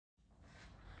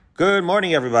Good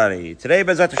morning, everybody. Today,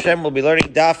 B'ezrat Hashem, we'll be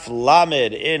learning Daf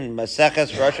Lamed in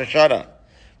Maseches Rosh Hashanah.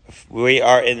 We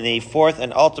are in the fourth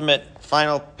and ultimate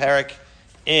final parak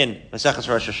in Maseches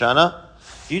Rosh Hashanah.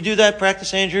 Do you do that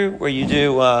practice, Andrew, where you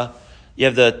do you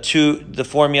have the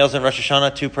 4 meals in Rosh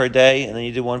Hashanah, 2 per day, and then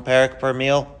you do 1 parak per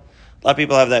meal? A lot of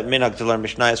people have that minhag to learn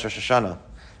Mishnayos Rosh Hashanah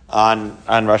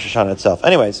on Rosh Hashanah itself.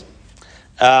 Anyways,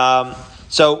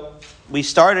 so we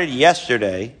started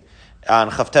yesterday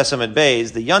on Chavtes Amud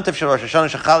Beis, the Yontif Shel Rosh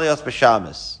Hashanah Shechal Lios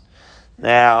B'Shabbos.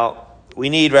 Now, we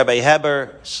need Rabbi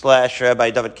Heber / Rabbi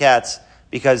David Katz,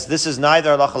 because this is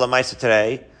neither halacha l'maisa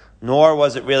today, nor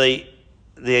was it really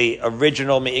the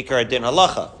original Me'ikar Adin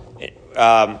halacha.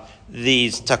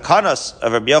 These takanas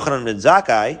of Rabbi Yochanan ben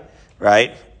Zakkai,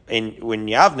 right, when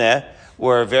Yavne,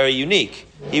 were very unique.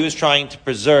 He was trying to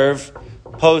preserve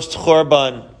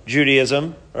post-Churban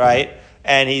Judaism, right,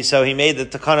 and so he made the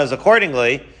takanas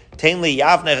accordingly. Tainli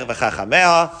Yavne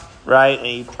v'chachameha, right? And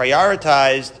he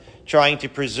prioritized trying to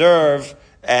preserve,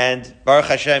 and Baruch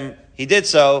Hashem, he did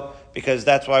so, because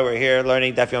that's why we're here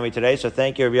learning Daf Yomi today. So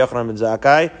thank you, Rabbi Yochanan ben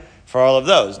Zakkai, for all of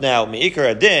those. Now, Me'ikar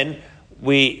Adin,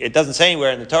 it doesn't say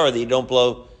anywhere in the Torah that you don't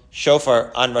blow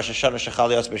shofar on Rosh Hashanah Shechal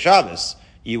Lios B'Shabbos.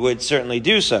 You would certainly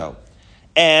do so.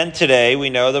 And today we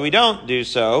know that we don't do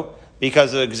so,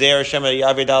 because of Gzeir Hashem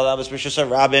Yavid Al Abbas B'Shus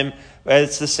Rabim.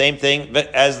 It's the same thing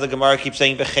as the Gemara keeps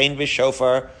saying, V'chein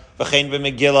b'shofar, V'chein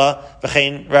b'megillah,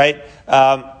 V'chein, right?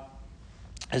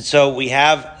 And so we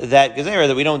have that Gezerah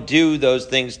that we don't do those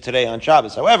things today on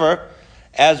Shabbos. However,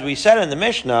 as we said in the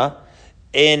Mishnah,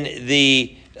 in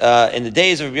the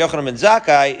days of Rabbi Yochanan ben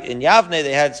Zakkai, in Yavne,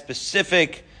 they had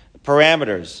specific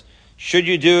parameters. Should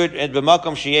you do it in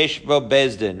b'makom sheyesh bo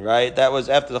bezdin, right? That was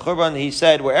after the Churban. He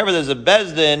said, wherever there's a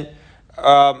bezdin,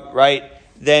 right,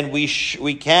 then we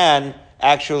can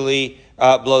actually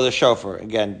blow the shofar.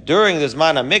 Again, during the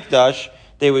Zman HaMikdash,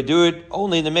 they would do it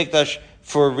only in the Mikdash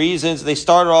for reasons. They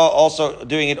started also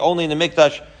doing it only in the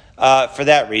Mikdash for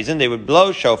that reason. They would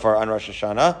blow shofar on Rosh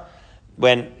Hashanah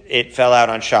when it fell out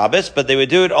on Shabbos, but they would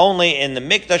do it only in the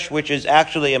Mikdash, which is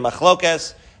actually a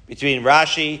machlokes between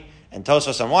Rashi and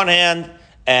Tosfos on one hand,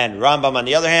 and Rambam on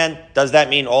the other hand. Does that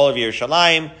mean all of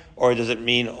Yerushalayim, or does it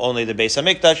mean only the Beis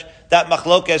HaMikdash? That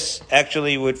machlokes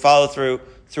actually would follow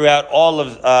throughout all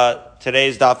of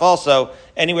today's daf also.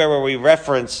 Anywhere where we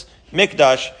reference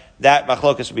Mikdash, that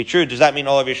machlokes would be true. Does that mean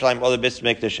all of Yerushalayim, all the Beis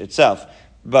HaMikdash itself?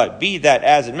 But be that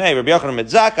as it may, Rabbi Yochanan ben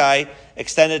Zakkai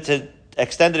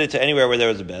extended it to anywhere where there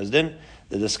was a bezdin.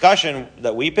 The discussion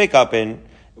that we pick up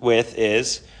with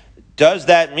is, does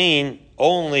that mean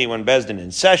only when bezdin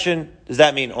in session? Does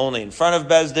that mean only in front of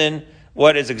bezdin?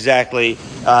 What is exactly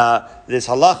this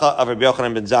halacha of Rabbi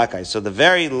Yochanan ben Zakkai? So the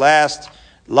very last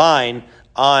line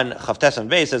on Chavtes Amud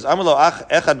Beis says, "Amalo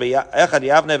echad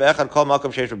yavne ve'echad kol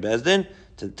makom sheish bezdin."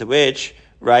 To which,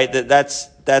 right,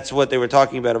 that's what they were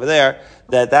talking about over there.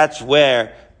 That's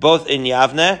where both in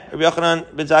Yavne, Rabbi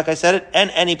Yochanan ben Zakkai said it,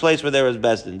 and any place where there was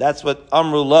bezdin. That's what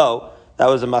Amru Lo. That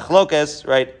was a machlokes,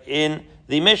 right, in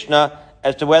the Mishnah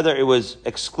as to whether it was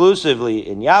exclusively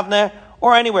in Yavne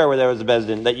or anywhere where there was a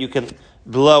bezdin, that you can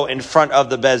blow in front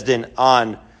of the bezdin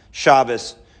on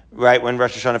Shabbos, right, when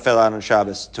Rosh Hashanah fell out on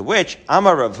Shabbos. To which,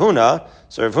 Amar Rav Huna,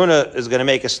 so Rav Huna is going to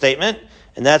make a statement,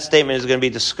 and that statement is going to be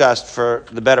discussed for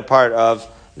the better part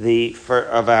of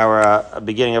our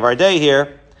beginning of our day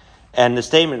here. And the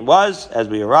statement was, as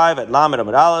we arrive at Lamed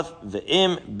Amud Aleph,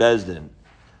 Ve'im bezdin,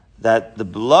 that the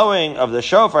blowing of the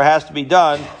shofar has to be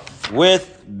done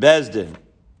with bezdin.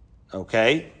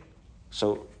 Okay?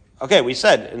 So, we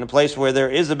said in a place where there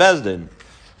is a bezdin.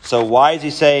 So why is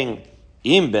he saying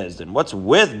im bezdin? What's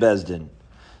with bezdin?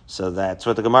 So that's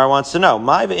what the Gemara wants to know.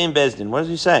 My im bezdin. What is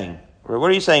he saying? What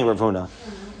are you saying, Rav Huna?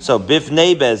 So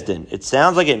bifnei bezdin. It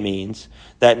sounds like it means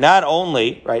that not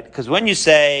only, right, because when you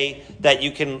say that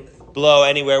you can blow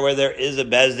anywhere where there is a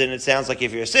bezdin, it sounds like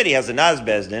if your city has a Naz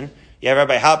bezdin, you have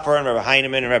Rabbi Halper and Rabbi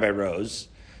Heinemann and Rabbi Rose,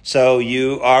 so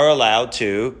you are allowed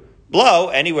to blow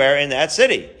anywhere in that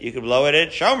city. You could blow it at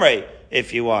Shomrei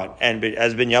if you want, and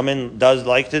as Binyamin does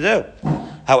like to do.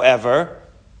 However,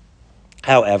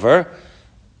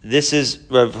 this is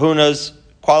Rav Huna's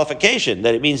qualification,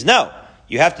 that it means no,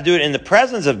 you have to do it in the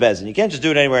presence of bezdin. You can't just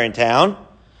do it anywhere in town.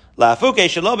 La'afuke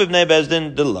shelo b'bnei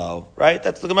bezdin delo. Right?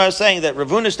 That's the Gemara saying that Rav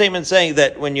Huna's statement saying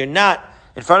that when you're not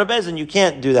in front of bezdin, you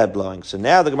can't do that blowing. So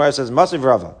now the Gemara says, Masiv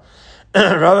Rava.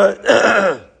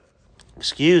 Rava,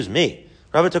 excuse me.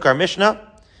 Rava took our Mishnah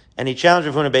and he challenged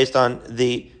Rav Huna based on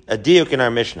the diuk in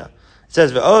our Mishnah. It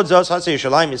says, Ve'od zos hatzei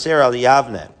Yerushalayim yiser al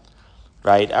Yavne.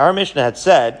 Right? Our Mishnah had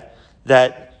said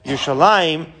that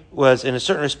Yerushalayim was, in a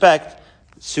certain respect,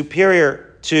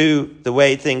 superior to the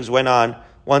way things went on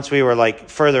once we were like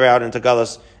further out into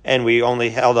Galus and we only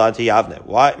held on to Yavne.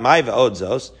 Why? My ve'od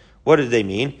zos. What did they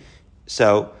mean?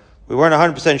 So we weren't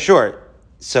 100% sure.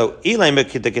 So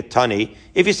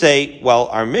if you say, well,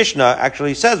 our Mishnah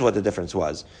actually says what the difference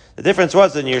was. The difference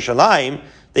was in Yerushalayim,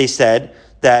 they said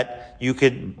that you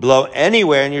could blow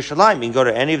anywhere in Yerushalayim. You can go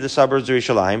to any of the suburbs of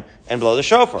Yerushalayim and blow the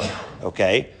shofar.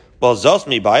 Okay? Well, zos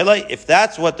mi baile, if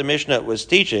that's what the Mishnah was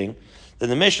teaching, then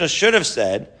the Mishnah should have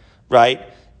said, right,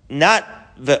 not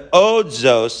the od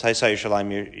zos haisa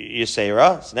Yerushalayim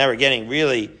yisera. So now we're getting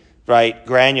really, right,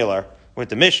 granular with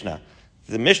the Mishnah.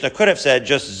 The Mishnah could have said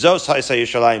just zos haisa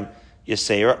Yerushalayim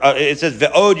yisera. It says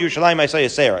ve'od Yerushalayim haisa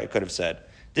yisera. It could have said.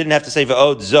 Didn't have to say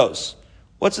ve'od zos.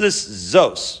 What's this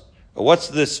zos? Or what's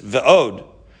this ve'od?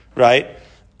 Right?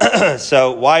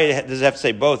 So why does it have to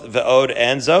say both ve'od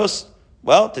and zos?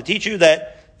 Well, to teach you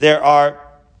that there are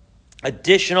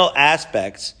additional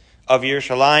aspects of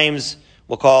Yerushalayim's,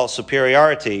 we'll call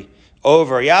superiority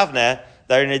over Yavne,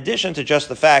 that are in addition to just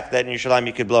the fact that in Yerushalayim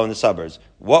you could blow in the suburbs.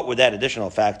 What would that additional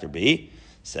factor be?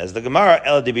 Says the Gemara,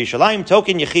 El Dibi Yerushalayim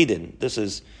token Yechidin. This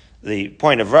is the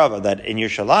point of Rava, that in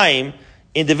Yerushalayim,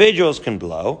 individuals can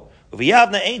blow.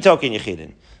 Yavne ain't token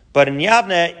Yechidin. But in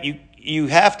Yavne, you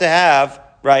have to have,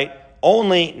 right,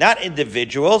 only, not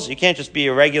individuals. You can't just be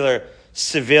a regular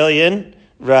civilian,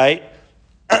 right?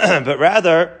 But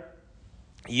rather,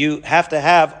 you have to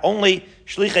have only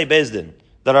shlichei bezdin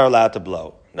that are allowed to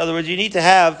blow. In other words, you need to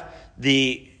have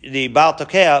the Baal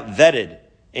Tokea vetted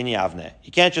in Yavne.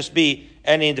 You can't just be,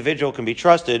 any individual can be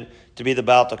trusted to be the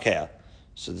Baal Tokea.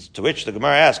 So to which the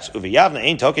Gemara asks, Uvi Yavne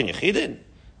ain't token Yechidin?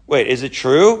 Wait, is it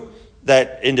true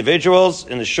that individuals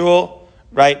in the shul,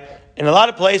 right? In a lot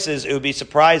of places, it would be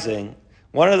surprising.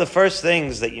 One of the first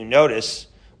things that you notice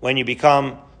when you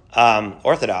become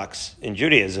Orthodox in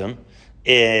Judaism,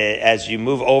 as you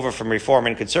move over from Reform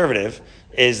and Conservative,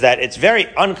 is that it's very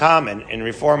uncommon in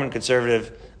Reform and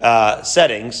Conservative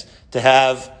settings to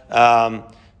have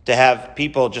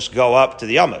people just go up to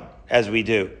the Yomad, as we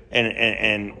do,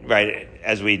 and right,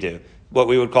 as we do, what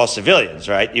we would call civilians,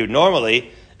 right? You would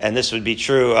normally, and this would be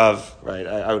true of, right,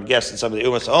 I would guess in some of the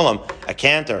Umas Olam, a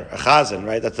cantor, a chazan,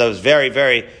 right? That was very,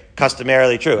 very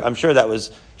customarily true. I'm sure that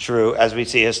was true, as we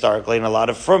see historically in a lot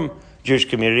of from Jewish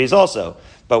communities also.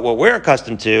 But what we're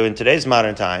accustomed to in today's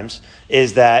modern times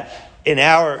is that in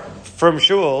our from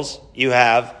shuls, you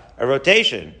have a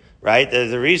rotation, right?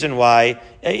 There's a reason why,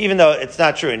 even though it's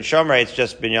not true, in Shomrei it's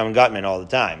just Binyamin Gutman all the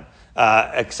time,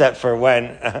 except for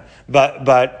when,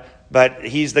 but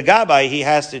he's the gabbai, he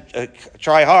has to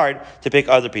try hard to pick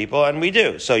other people, and we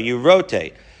do. So you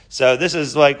rotate. So this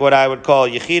is like what I would call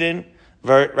Yechidin,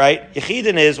 right?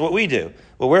 Yechidin is what we do,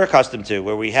 what we're accustomed to,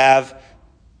 where we have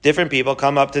different people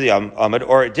come up to the Amud,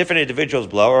 or different individuals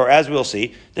blow, or as we'll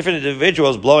see, different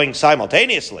individuals blowing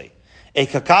simultaneously. A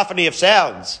cacophony of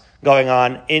sounds going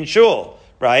on in shul,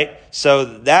 right? So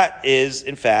that is,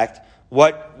 in fact,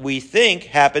 what we think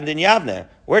happened in Yavne.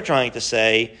 We're trying to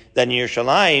say that in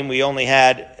Yerushalayim, we only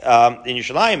had, in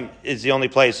Yerushalayim is the only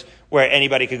place where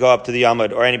anybody could go up to the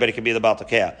Amud, or anybody could be the Baal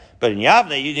Tokea. But in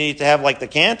Yavne, you need to have like the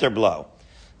cantor blow.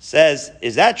 Says,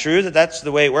 is that true that that's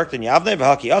the way it worked in Yavne?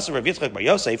 V'haki also Rav Yitzchak bar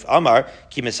Yosef Amar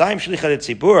ki mesayim shlichah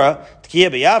tzibura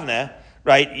tkiya b'Yavne.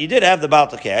 Right? You did have the Baal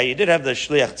Tokea, you did have the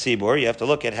shliach tzibur. You have to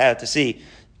look at how to see.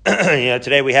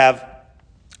 Today we have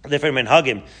different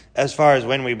minhagim as far as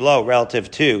when we blow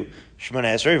relative to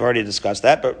Shemona Esrei. We've already discussed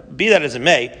that, but be that as it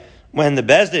may, when the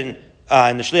bezdin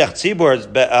and the shliach tzibur's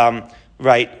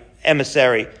right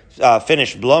emissary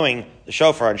finished blowing the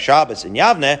shofar on Shabbos in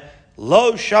Yavne.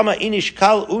 Lo shama inish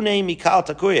kal une mikal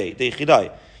takuye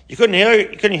deichidai. You couldn't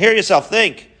hear yourself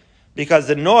think, because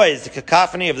the noise, the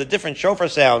cacophony of the different shofar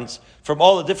sounds from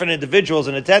all the different individuals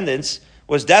in attendance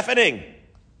was deafening.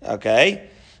 Okay,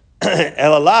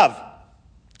 elalav.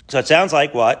 So it sounds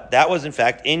like what that was in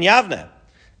fact in Yavne,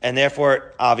 and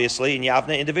therefore obviously in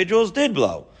Yavne individuals did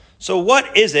blow. So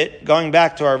what is it? Going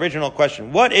back to our original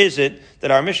question, what is it that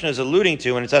our Mishnah is alluding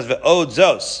to when it says ve'od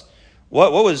zos?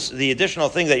 What was the additional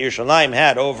thing that Yerushalayim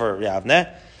had over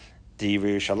Yavne? The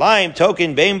Yerushalayim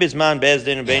token bein bizman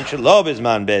bezdin and bein shelo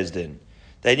bizman bezdin.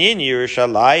 That in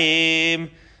Yerushalayim,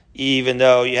 even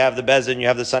though you have the bezdin, you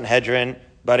have the Sanhedrin,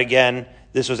 but again,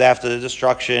 this was after the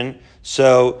destruction,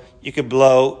 so you could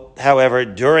blow, however,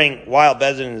 while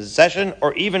bezdin is in session,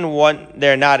 or even when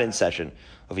they're not in session.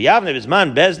 Of Yavne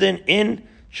bizman bezdin in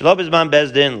shelo bizman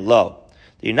bezdin lo.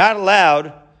 You're not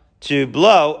allowed to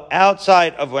blow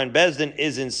outside of when Bezdin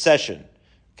is in session.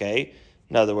 Okay?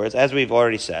 In other words, as we've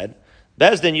already said,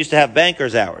 Bezdin used to have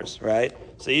bankers' hours, right?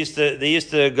 So they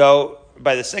used to go,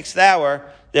 by the 6th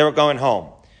hour, they were going home.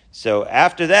 So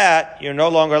after that, you're no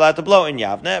longer allowed to blow in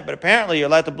Yavne, but apparently you're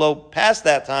allowed to blow past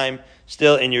that time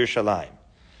still in Yerushalayim.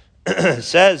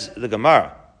 Says the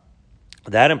Gemara,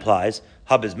 that implies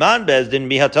habizman bezdin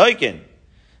mihatoikin,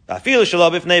 afilu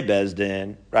shelo bifnei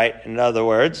bezdin. Right? In other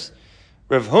words,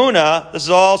 Rav Huna. This is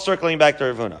all circling back to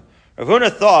Rav Huna. Rav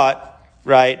Huna thought,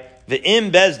 right, the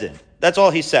im bezdin. That's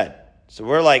all he said. So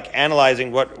we're like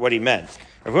analyzing what he meant.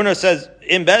 Rav Huna says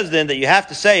im bezdin that you have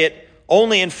to say it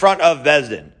only in front of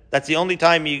bezdin. That's the only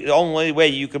time the only way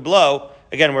you could blow.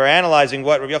 Again, we're analyzing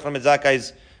what Rav Yochanan ben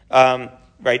Zakkai's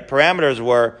parameters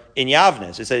were in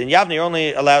Yavne. So it said in Yavne you're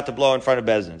only allowed to blow in front of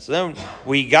bezdin. So then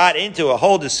we got into a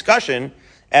whole discussion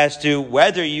as to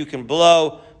whether you can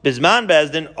blow bisman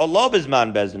bezdin or lo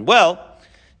bisman bezdin. Well,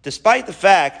 despite the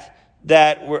fact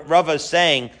that Rava is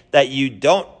saying that you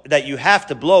have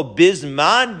to blow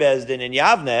bisman bezdin in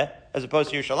Yavne as opposed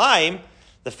to Yerushalayim,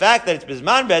 the fact that it's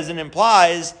bisman bezdin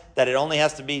implies that it only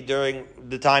has to be during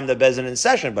the time the bezdin is in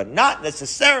session, but not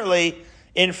necessarily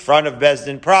in front of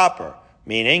bezdin proper.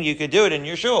 Meaning, you could do it in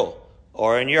your shul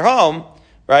or in your home,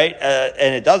 right?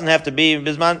 And it doesn't have to be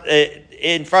bisman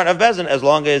in front of bezdin as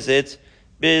long as it's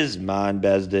bisman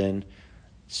bezdin.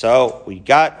 So we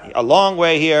got a long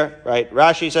way here, right?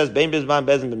 Rashi says bein bisman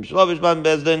bezdin, bein shelo bisman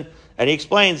bezdin, and he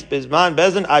explains bisman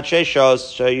bezdin ad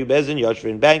sheshos shayu bezdin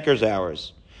yoshvin bankers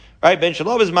hours, right? Bein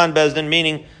shelo bisman bezdin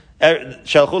meaning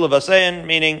shalchu levasein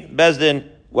meaning bezdin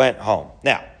went home.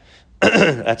 Now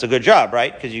that's a good job,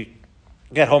 right? Because you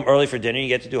get home early for dinner, you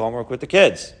get to do homework with the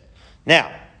kids.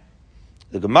 Now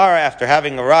the Gemara, after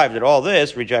having arrived at all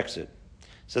this, rejects it.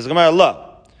 Says the Gemara,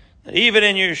 look, even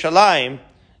in Yerushalayim,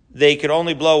 they could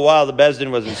only blow while the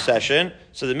bezdin was in session,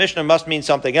 so the Mishnah must mean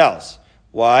something else.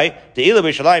 Why? De'ila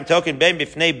b'Yerushalayim token ben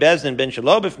b'fnei bezdin ben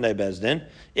shelo b'fnei bezdin.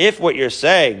 If what you're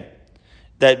saying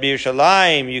that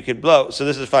b'Yerushalayim you could blow, so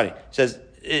this is funny. It says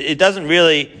it doesn't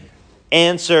really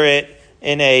answer it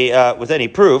in a with any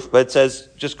proof, but it says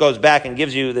just goes back and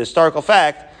gives you the historical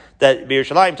fact that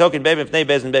b'Yerushalayim token ben b'fnei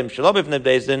bezdin ben shelo b'fnei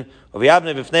bezdin or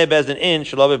v'yavne b'fnei bezdin in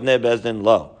shelo b'fnei bezdin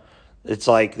lo. It's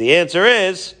like the answer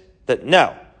is that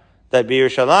no, that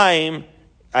b'Yerushalayim,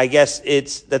 I guess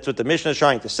that's what the Mishnah is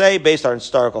trying to say based on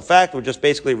historical fact. We're just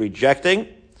basically rejecting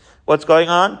what's going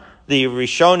on. The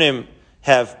Rishonim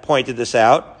have pointed this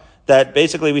out, that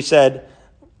basically we said,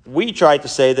 we tried to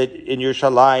say that in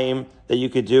Yerushalayim that you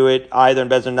could do it either in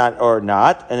Bezdin or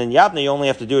not, and in Yavne you only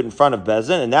have to do it in front of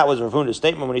Bezdin, and that was Rav Huna's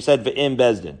statement when he said v'im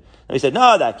Bezdin. And we said,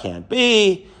 no, that can't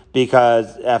be,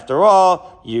 because after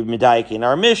all, you medayik in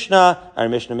our Mishnah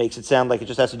makes it sound like it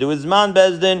just has to do with Zman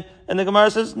Bezdin, and the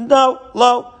Gemara says, no,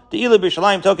 lo, De'ila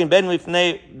b'Yerushalayim token ben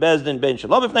b'fnei Bezdin ben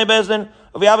shelo b'fnei Bezdin,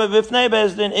 or v'yaveh b'fnei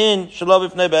Bezdin in shelo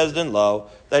b'fnei Bezdin lo.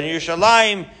 That in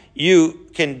Yerushalayim you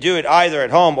can do it either at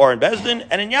home or in Bezdin,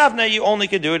 and in Yavne you only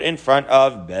can do it in front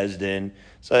of Bezdin.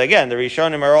 So again, the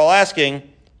Rishonim are all asking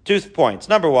 2 points.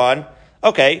 Number one,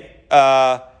 okay,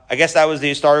 I guess that was the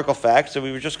historical fact, so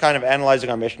we were just kind of analyzing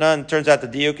our Mishnah, and it turns out the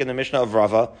diuk in the Mishnah of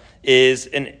Rava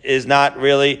is not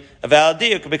really a valid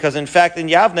diuk, because in fact in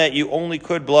Yavne you only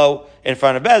could blow in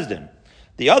front of Bezdin.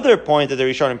 The other point that the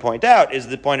Rishonim point out is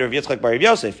the point of Yitzchak bar Rav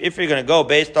Yosef. If you're going to go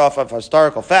based off of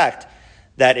historical fact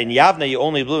that in Yavne you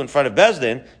only blew in front of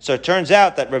Bezdin, so it turns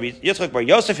out that Rabbi Yitzchak bar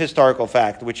Yosef historical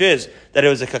fact, which is that it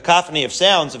was a cacophony of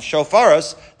sounds of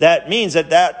shofaros, that means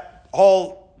that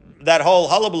whole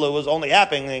hullabaloo was only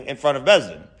happening in front of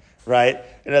Bezdin, right?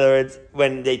 In other words,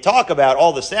 when they talk about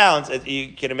all the sounds,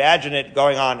 you can imagine it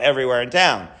going on everywhere in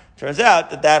town. Turns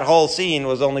out that whole scene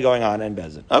was only going on in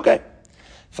Bezdin. Okay,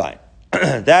 fine.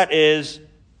 That is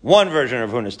one version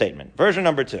of Huna's statement. Version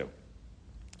number two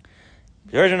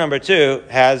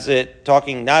has it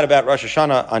talking not about Rosh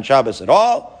Hashanah on Shabbos at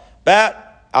all,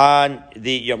 but on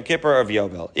the Yom Kippur of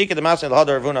Yovel.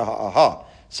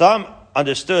 Some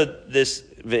understood this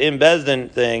V'im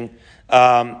Bezdin thing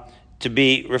to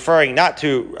be referring not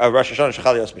to Rosh Hashanah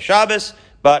Shechalios B'Shabbos,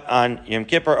 but on Yom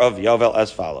Kippur of Yovel as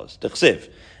follows. T'chsiv.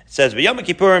 It says, V'yom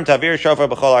Kippurim tavir shofar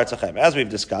b'chol artzachem. As we've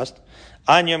discussed,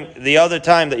 on the other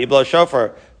time that you blow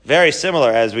shofar, very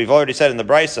similar, as we've already said in the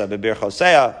Brisa, B'bir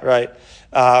Chosea, right?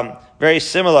 Very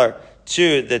similar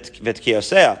to the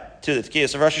V'tkiyosea, to the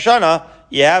Tkiyos of Rosh Hashanah,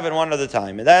 you have it one other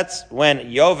time. And that's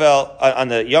when Yovel, on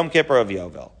the Yom Kippur of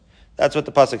Yovel. That's what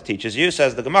the pasuk teaches you.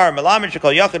 Says the Gemara, "Melamed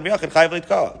shekol yachid v'yachid chayv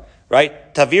litkoa."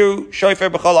 Right? Taviru shofar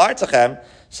b'chol artzachem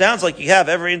sounds like you have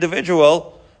every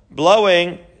individual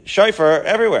blowing shofar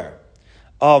everywhere.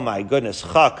 Oh my goodness,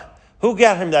 Chak, who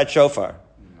got him that shofar?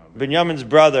 Binyamin's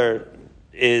brother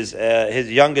is his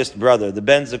youngest brother. The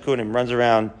Ben Zakunim runs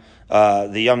around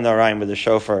the Yom Naraim with the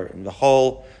shofar, and the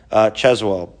whole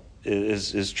Cheswell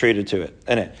is treated to it.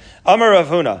 And Amar Rav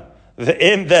Huna,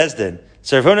 V'im Bezdin.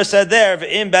 So Rav Huna said there,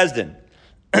 V'im Bezdin.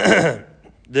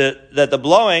 That the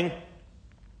blowing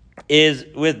is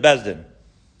with Bezdin.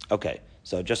 Okay,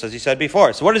 so just as he said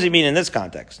before. So what does he mean in this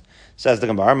context? Says the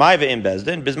Gemara, my V'im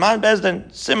Bezdin, Bisman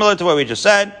Bezdin, similar to what we just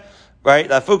said, right?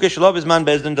 Lafukish lo Bisman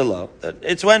Bezdin de lo.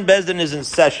 It's when Bezdin is in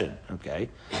session, okay?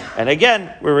 And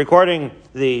again, we're recording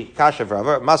the Kasha of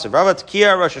Rava, Masav Rava,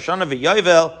 Tkiya Rosh Hashanah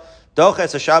v'Yovel,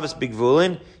 Doches HaShabbos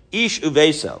Bigvulin, Ish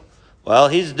Uveso. Well,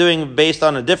 he's doing based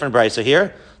on a different brisa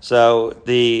here. So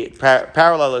the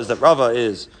parallel is that Rava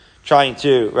is trying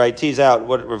to tease out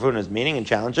what Rav Huna is meaning and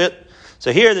challenge it.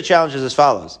 So here the challenge is as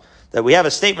follows: that we have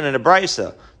a statement in a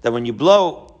brisa that when you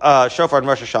blow shofar on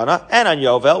Rosh Hashanah and on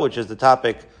Yovel, which is the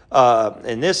topic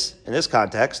in this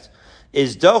context,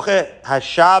 is Doche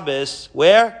HaShabbos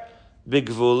where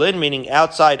Bigvulin, meaning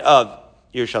outside of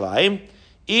Yerushalayim,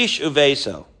 Ish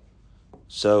Uveso.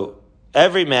 So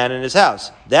every man in his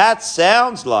house. That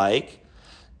sounds like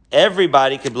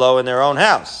everybody could blow in their own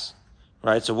house,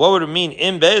 right? So what would it mean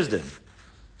in Bezdin?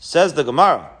 Says the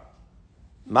Gemara,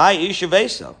 my ish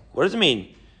uveso. What does it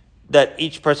mean that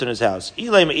each person in his house?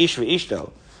 Ilema ish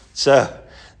v'ishto. So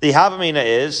the Havamina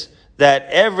is that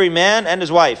every man and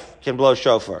his wife can blow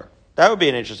shofar. That would be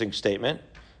an interesting statement.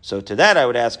 So to that I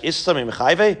would ask, is something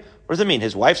mechayve? What does it mean?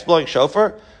 His wife's blowing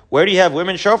shofar? Where do you have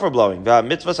women shofar blowing?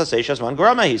 Mitzvah saseh shasman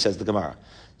garama, he says the Gemara.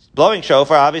 Blowing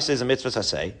shofar obviously is a mitzvah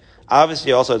saseh.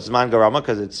 Obviously also it's man garama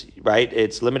because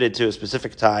it's limited to a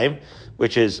specific time,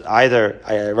 which is either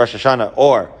Rosh Hashanah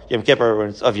or Yom Kippur when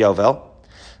it's of Yovel.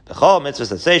 B'chol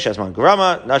mitzvah saseh shasman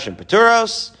garama, nashim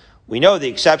peturos. We know the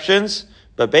exceptions,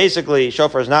 but basically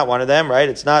shofar is not one of them, right?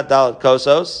 It's not dalat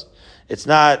kosos. It's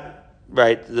not,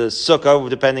 the sukkah,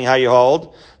 depending how you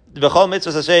hold. B'chol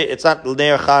mitzvah saseh, it's not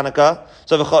Ner Chanukah.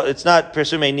 So it's not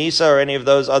Persume Nisa or any of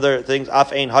those other things.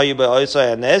 Af ein hayu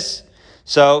be'oisai and this.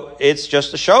 So it's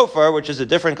just a shofar, which is a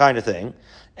different kind of thing.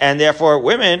 And therefore,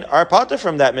 women are parted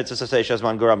from that mitzvah saseh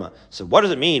shasman garama. So what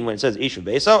does it mean when it says ish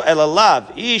bebeso?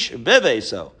 Elalav ish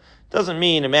bebeso. It doesn't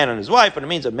mean a man and his wife, but it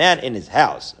means a man in his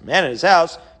house. A man in his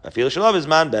house, afil shalom is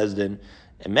man bezdin.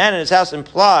 A man in his house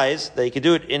implies that he could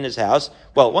do it in his house.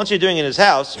 Well, once you're doing it in his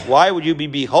house, why would you be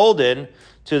beholden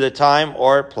to the time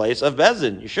or place of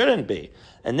bezdin? You shouldn't be.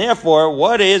 And therefore,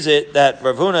 what is it that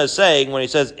Rav Huna is saying when he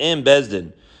says in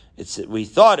bezdin? We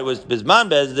thought it was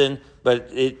Bisman Bezdin,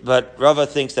 but Rava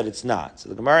thinks that it's not. So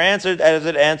the Gemara answered as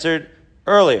it answered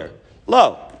earlier.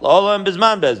 Lo and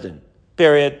Bisman Bezdin.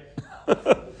 Period.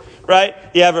 Right?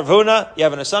 You have Rav Huna, you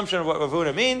have an assumption of what Rav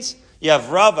Huna means, you have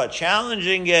Rava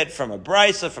challenging it from a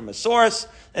brisa, from a source,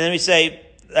 and then we say,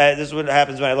 this is what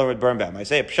happens when I learn with Birnbaum. I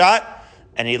say a pshat,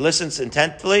 and he listens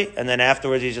intently, and then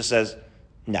afterwards he just says,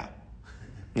 no.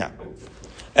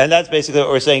 And that's basically what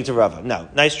we're saying to Rava. No.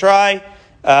 Nice try.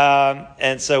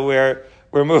 And so we're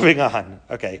moving on.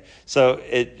 Okay. So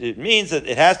it means that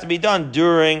it has to be done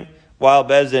while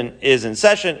Bezdin is in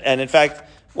session. And in fact,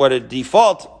 what it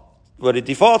defaults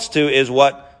to is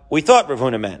what we thought Rav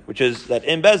Huna meant, which is that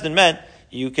in Bezdin meant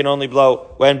you can only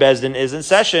blow when Bezdin is in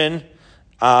session.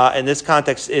 In this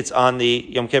context, it's on the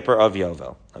Yom Kippur of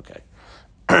Yovel. Okay.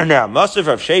 Now, Masav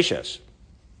Rav Sheshes,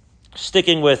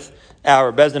 sticking with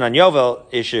our Bezdin on Yovel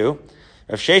issue,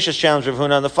 Rav Sheshes challenged Rav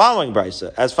Huna on the following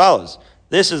brisa, as follows.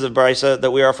 This is a brisa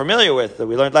that we are familiar with, that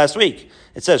we learned last week.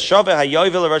 It says, Shaveh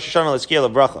hayovel Rosh Hashanah l'skil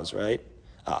of brachos, right?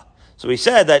 So we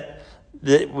said that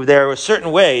there were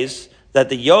certain ways that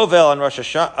the Yovel on Rosh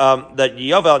Hashanah, that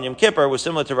Yovel on Yom Kippur was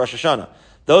similar to Rosh Hashanah.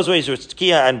 Those ways were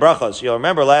tkiya and brachos. You'll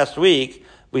remember last week,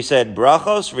 we said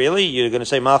brachos, really? You're going to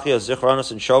say malchios,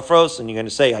 zichronos, and shofros, and you're going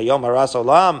to say hayom haras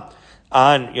olam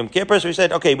on Yom Kippur. So we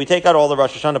said, okay, we take out all the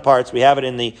Rosh Hashanah parts. We have it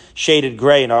in the shaded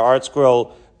gray in our art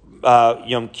scroll,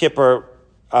 Yom Kippur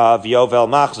of Yovel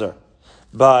Machzer.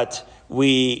 But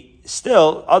we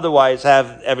still otherwise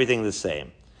have everything the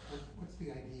same. What's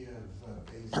the idea of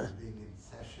Bezdin being in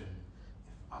session?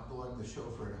 If I'm blowing the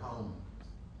shofar at home,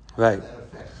 right. Does that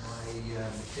affect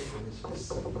my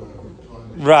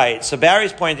mitzvah? Right. So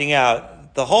Barry's pointing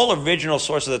out the whole original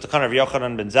source of the Takana of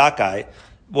Yochanan ben Zakkai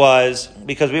was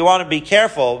because we want to be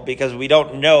careful because we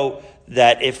don't know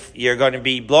that if you're going to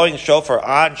be blowing shofar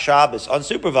on Shabbos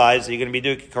unsupervised, you're going to be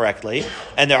doing it correctly,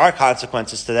 and there are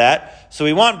consequences to that. So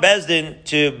we want Bezdin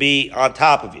to be on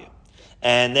top of you,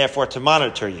 and therefore to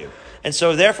monitor you. And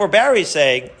so therefore Barry's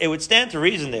saying it would stand to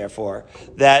reason, therefore,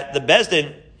 that the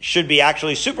Bezdin should be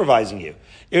actually supervising you.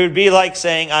 It would be like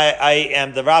saying I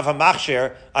am the Rav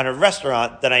HaMachshir on a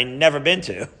restaurant that I've never been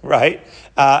to, right?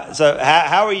 So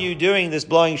how are you doing this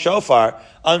blowing shofar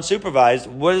unsupervised?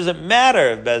 What does it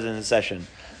matter if Bezdin is in session?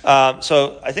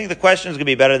 So I think the question is going to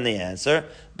be better than the answer.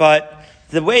 But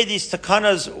the way these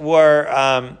takanas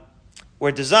were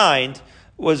were designed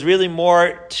was really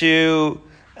more to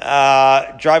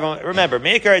drive on. Remember,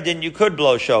 Meikar Adin, you could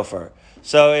blow shofar.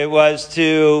 So it was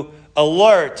to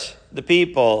alert the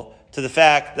people to the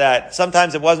fact that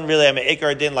sometimes it wasn't really a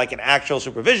Meikar Adin, like an actual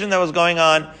supervision that was going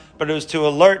on, but it was to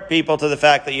alert people to the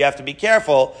fact that you have to be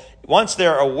careful. Once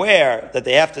they're aware that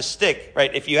they have to stick,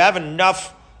 right, if you have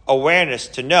enough awareness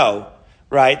to know,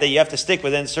 right, that you have to stick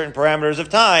within certain parameters of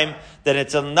time, then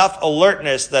it's enough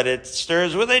alertness that it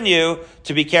stirs within you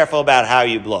to be careful about how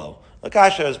you blow.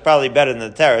 Lakasha is probably better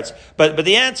than the Teretz, but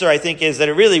the answer, I think, is that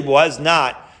it really was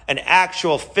not an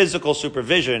actual physical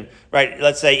supervision, right?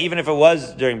 Let's say, even if it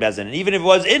was during Bezdin, and even if it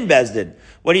was in Bezdin,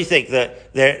 what do you think?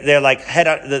 They're like head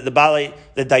on,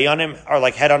 the Dayanim are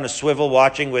like head on a swivel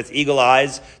watching with eagle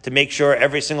eyes to make sure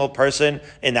every single person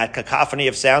in that cacophony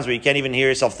of sounds where you can't even hear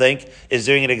yourself think is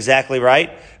doing it exactly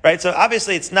right? Right? So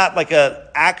obviously it's not like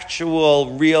a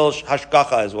actual real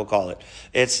hashgacha, as we'll call it.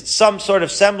 It's some sort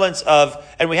of semblance of,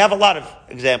 and we have a lot of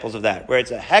examples of that, where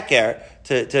it's a heker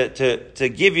to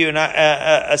give you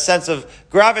a sense of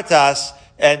gravitas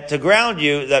and to ground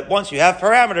you that once you have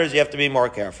parameters, you have to be more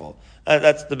careful.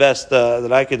 That's the best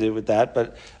that I could do with that,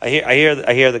 but I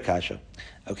hear the kasha.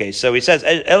 Okay, so he says,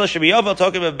 Ela Shebiyovel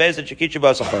talking about Beis Shekichu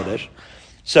Bas HaChodesh.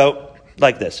 So,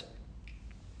 like this.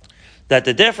 That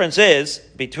the difference is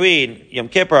between Yom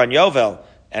Kippur on Yovel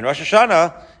and Rosh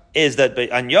Hashanah is that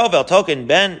on Yovel token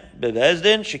ben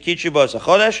bebezdin Shekichu Bas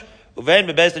HaChodesh uven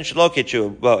bebezdin Shelo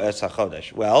Kichu Bas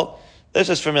HaChodesh. Well, this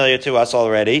is familiar to us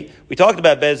already. We talked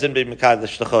about Bezdin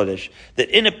b'Mekadesh l'Chodesh, that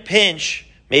in a pinch,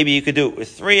 maybe you could do it with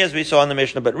 3, as we saw in the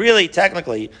Mishnah, but really,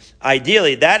 technically,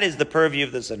 ideally, that is the purview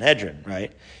of the Sanhedrin,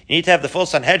 right? You need to have the full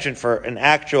Sanhedrin for an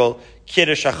actual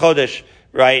Kiddush HaChodesh,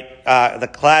 right? The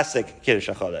classic Kiddush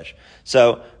HaChodesh.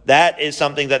 So that is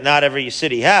something that not every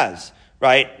city has,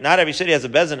 right? Not every city has a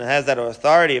Bezdin and has that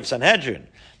authority of Sanhedrin.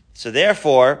 So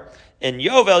therefore, in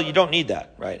Yovel, you don't need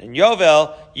that, right? In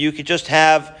Yovel, you could just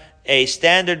have a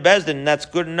standard Bezdin, and that's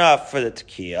good enough for the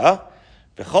Tekiah.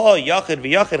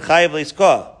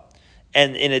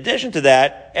 And in addition to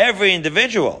that, every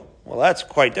individual, well, that's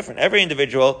quite different. Every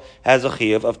individual has a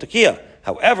chiyuv of Tekiah.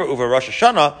 However, over Rosh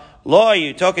Hashanah, lo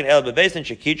you talking el bebezdin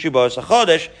shekichu bos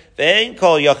hachodesh ve'ein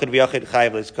kol yachid v'yachid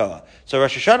chayiv liskoah. So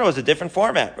Rosh Hashanah was a different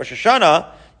format. Rosh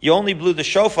Hashanah, you only blew the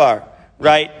shofar,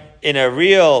 right, in a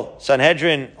real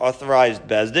Sanhedrin authorized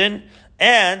Bezdin,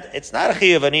 and it's not a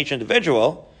chiyuv on each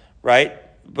individual, right?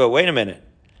 But wait a minute.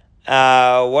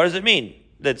 What does it mean?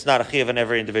 That's not a chiyuv on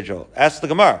every individual. Ask the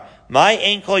Gemara. My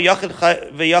ein kol yachid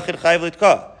v'yachid chayiv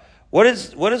litkah. What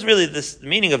is really this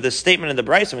meaning of this statement in the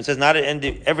Brisa? It says not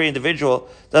every individual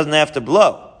doesn't have to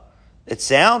blow. It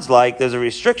sounds like there's a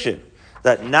restriction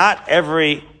that not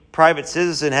every private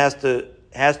citizen has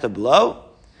to blow.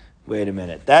 Wait a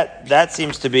minute. That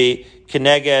seems to be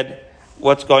keneged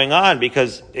what's going on,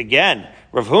 because again,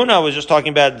 Rav Huna was just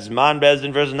talking about Zman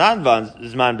Bezdin versus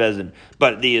non-Zman Bezdin.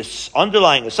 But the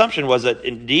underlying assumption was that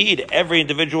indeed every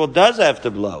individual does have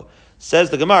to blow. Says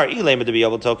the Gemara, if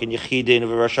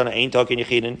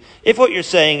what you're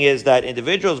saying is that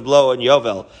individuals blow in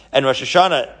Yovel and Rosh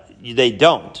Hashanah, they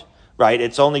don't, right?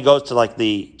 It only goes to like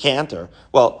the cantor.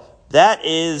 Well, that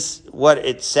is what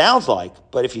it sounds like.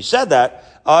 But if you said that,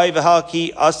 right?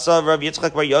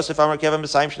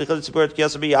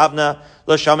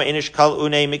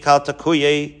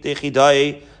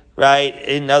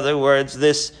 In other words,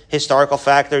 this historical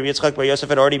factor, Yitzchak Bar Yosef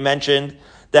had already mentioned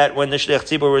that when the Shliach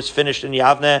Tzibur was finished in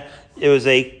Yavne, it was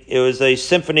a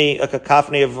symphony, a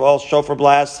cacophony of all shofar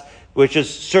blasts, which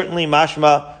is certainly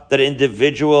mashma that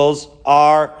individuals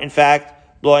are, in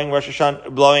fact, blowing Rosh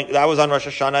Hashanah, that was on Rosh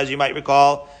Hashanah, as you might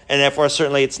recall, and therefore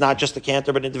certainly it's not just the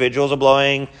cantor, but individuals are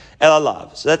blowing El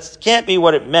Alav. So that can't be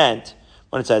what it meant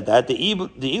when it said that. The Ilu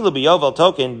B'Yovel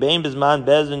token, Bein Bizman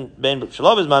Bezdin, Bein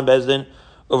Shalom Bizman Bezdin,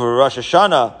 over Rosh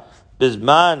Hashanah,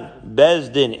 Bizman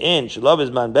Bezdin in, Shalom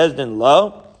Bizman Bezdin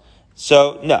lo.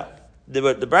 So, no.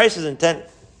 The Bryce's intent,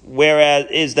 whereas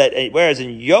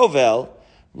in Yovel,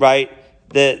 right,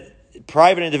 the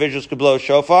private individuals could blow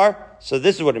shofar. So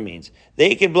this is what it means.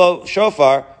 They can blow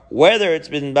shofar whether it's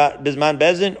Bizman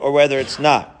Bezdin or whether it's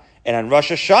not. And on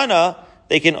Rosh Hashanah,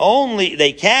 they can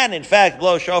in fact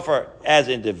blow shofar as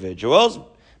individuals,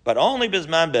 but only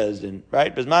Bizman Bezdin,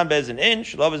 right? Bizman Bezdin in,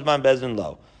 Shalom Bizman Bezdin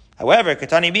lo. However,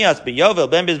 Katani Mias B'Yovel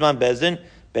ben Bizman Bezdin,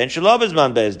 ben Shalom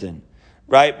Bizman Bezdin,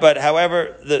 right? But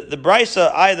however, the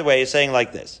Brisa either way is saying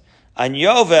like this. On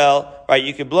Yovel, right,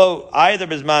 you could blow either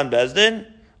Bizman Bezdin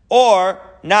or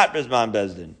not Bizman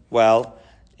Bezdin. Well,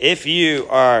 if you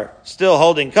are still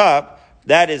holding cup,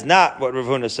 that is not what Rav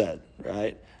Huna said,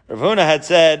 right? Rav Huna had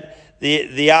said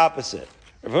the opposite,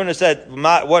 Rav Huna said,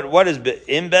 what is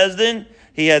Im Bezdin?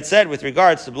 He had said with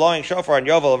regards to blowing shofar on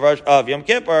Yovel of Yom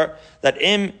Kippur, that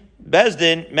Im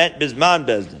Bezdin meant Bisman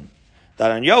Bezdin.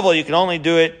 That on Yovel you can only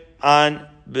do it on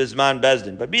Bisman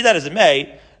Bezdin. But be that as it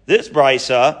may, this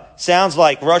brisa sounds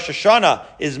like Rosh Hashanah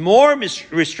is more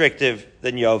restrictive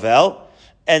than Yovel,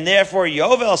 and therefore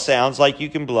Yovel sounds like you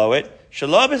can blow it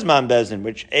Shalom Bisman Bezdin,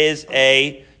 which is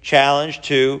a challenge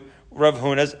to Rav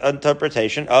Huna's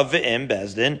interpretation of V'im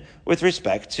Bezdin with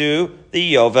respect to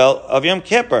the Yovel of Yom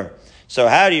Kippur. So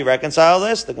how do you reconcile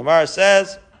this? The Gemara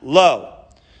says, Lo.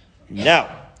 No.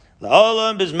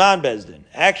 La'olam Bisman Bezdin.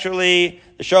 Actually,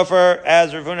 the shofar,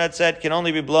 as Rav Huna had said, can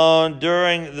only be blown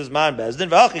during the Zman Bezdin.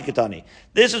 V'achi Ketani.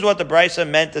 This is what the brisa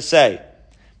meant to say.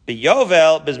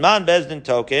 B'Yovel Bisman Bezdin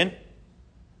token,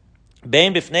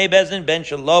 Ben Bifnei Bezdin, Ben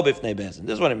Shalo Bifnei Bezdin.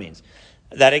 This is what it means.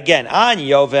 That again, on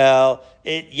Yovel,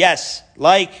 yes,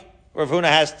 like Rav Huna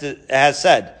has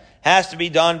said, has to be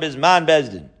done Bisman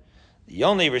Bezdin. The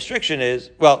only restriction is,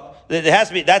 it has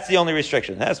to be, that's the only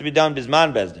restriction. It has to be done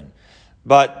Bisman Bezdin.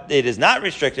 But it is not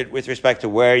restricted with respect to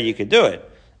where you could do it.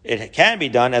 It can be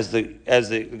done, as the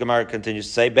Gemara continues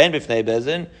to say, Ben Bifnei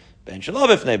Bezdin, Ben Shalo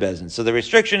Bifnei Bezdin. So the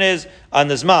restriction is on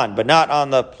the Zman, but not on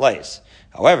the place.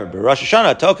 However, Rosh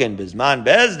Hashanah token Bisman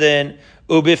Bezdin,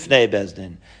 Ubifnei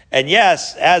Bezdin. And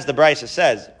yes, as the brisa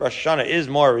says, Rosh Hashanah is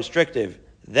more restrictive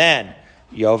than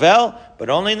Yovel, but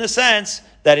only in the sense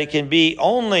that it can be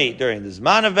only during the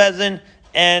Zman of Bezdin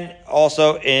and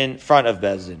also in front of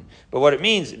Bezdin. But what it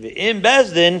means in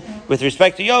Bezdin, with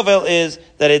respect to Yovel, is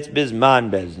that it's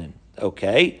Bisman Bezdin.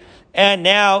 Okay? And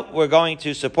now we're going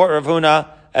to support Rav Huna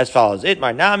as follows.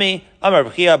 Itmar Nami, Amar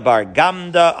B'chia Bar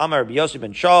Gamda, Amar B'Yossi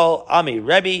Ben Shol, Ami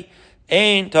Rebbe,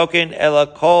 Ein Token Ela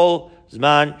Kol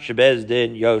Zman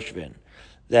Shebezdin Yoshvin.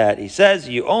 That he says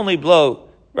you only blow,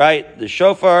 right, the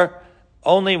shofar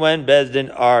only when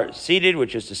Bezdin are seated,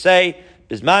 which is to say,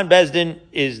 Bisman Bezdin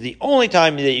is the only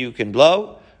time that you can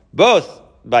blow, both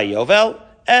by Yovel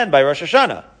and by Rosh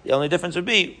Hashanah. The only difference would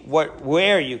be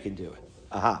where you can do it.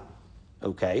 Aha.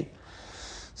 Okay.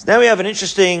 So now we have an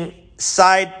interesting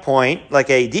side point, like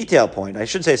a detail point. I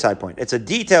shouldn't say side point. It's a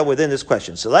detail within this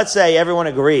question. So let's say everyone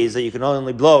agrees that you can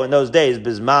only blow in those days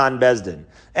Bisman Bezdin.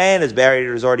 And as Barry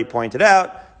has already pointed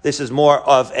out, this is more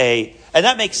of and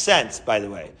that makes sense, by the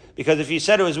way, because if you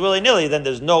said it was willy-nilly, then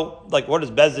there's no, what does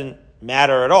Bezdin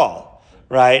matter at all,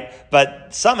 right?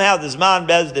 But somehow the Zman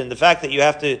Bezdin, the fact that you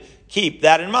have to keep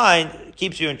that in mind,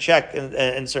 keeps you in check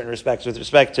in certain respects with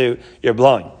respect to your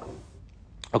blowing.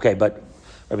 Okay, but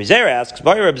Rabbi Zera asks,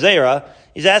 Rabbi Zera,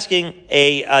 he's asking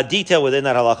a detail within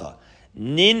that halacha.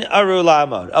 Nin aru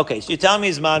la'amod. Okay, so you're telling me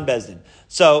Zman Bezdin.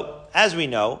 So, as we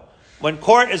know, when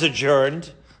court is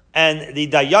adjourned and the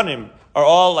dayanim are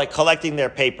all collecting their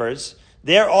papers,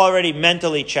 they're already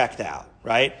mentally checked out,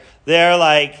 right?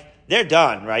 They're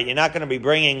done, right? You're not going to be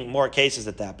bringing more cases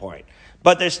at that point.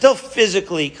 But they're still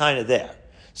physically kind of there.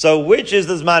 So which is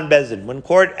the Zman Bezdin? When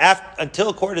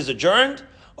until court is adjourned,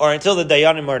 or until the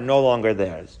dayanim are no longer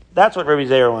there? That's what Rabbi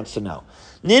Zera wants to know.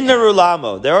 Ninnaru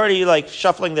lamo. They're already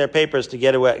shuffling their papers to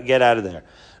get out of there.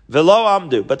 Velo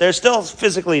amdu. But they're still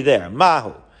physically there.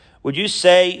 Mahu. Would you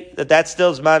say that that's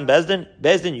still Zman Bezdin?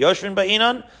 Bezdin Yoshvin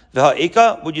Ba'inan?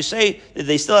 V'ha'ika? Would you say that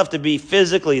they still have to be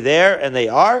physically there, and they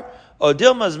are? Or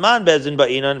Dilma Zman Bezdin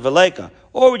Ba'inan V'leika?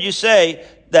 Or would you say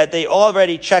that they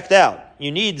already checked out?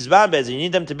 You need Zman Bezdin. You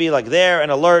need them to be there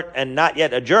and alert and not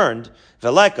yet adjourned.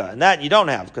 V'leika. And that you don't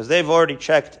have, because they've already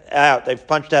checked out. They've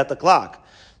punched out the clock.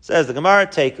 Says the Gemara,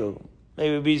 Teku.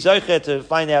 Maybe be zoche to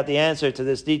find out the answer to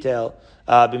this detail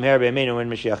b'meher b'yameinu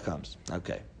when Mashiach comes.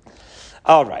 Okay.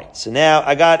 All right, so now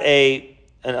I got an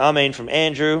amen from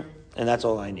Andrew, and that's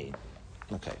all I need.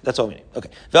 Okay, that's all we need. Okay.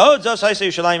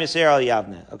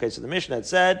 Okay, so the Mishnah had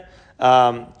said,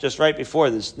 just right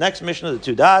before this next Mishnah, the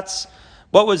two dots,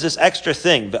 what was this extra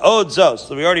thing? Ve'od zos.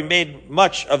 So we already made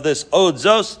much of this od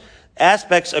zos,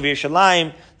 aspects of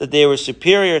Yerushalayim, that they were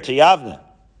superior to Yavne.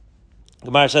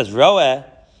 Gemara says, Roeh.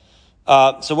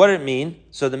 So what did it mean?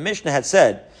 So the Mishnah had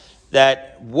said,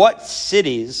 that what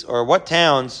cities or what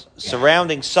towns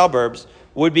surrounding suburbs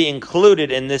would be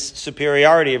included in this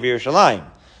superiority of Yerushalayim.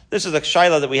 This is a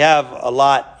shaila that we have a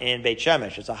lot in Beit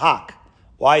Shemesh. It's a hak.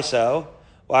 Why so?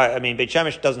 Why? I mean, Beit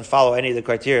Shemesh doesn't follow any of the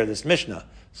criteria of this Mishnah,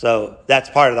 so that's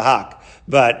part of the hak.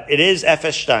 But it is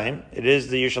Efes Shtayim. It is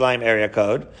the Yerushalayim area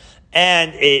code,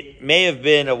 and it may have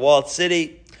been a walled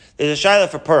city. There's a shaila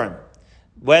for Purim,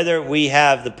 whether we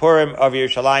have the Purim of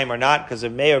Yerushalayim or not, because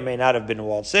it may or may not have been a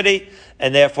walled city,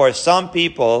 and therefore some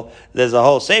people, there's a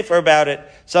whole sefer about it,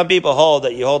 some people hold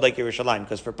that you hold like Yerushalayim,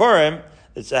 because for Purim,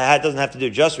 It doesn't have to do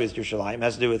just with Yerushalayim. It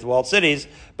has to do with walled cities.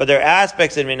 But there are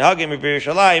aspects in Minhagim of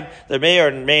Yerushalayim that may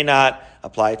or may not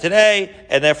apply today.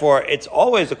 And therefore, it's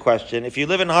always a question. If you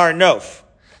live in Har Nof,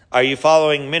 are you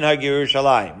following Minhag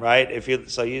Yerushalayim, right?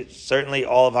 Certainly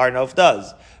all of Har Nof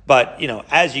does. But,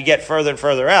 as you get further and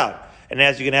further out, and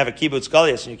as you can have a kibbutz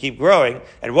galius and you keep growing,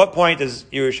 at what point does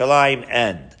Yerushalayim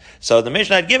end? So the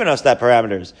Mishnah had given us that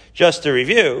parameters. Just to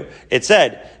review, it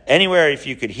said, anywhere if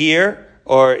you could hear,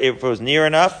 or if it was near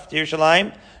enough to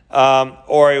Yerushalayim,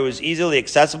 or it was easily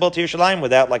accessible to Yerushalayim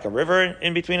without like a river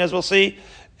in between, as we'll see,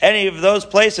 any of those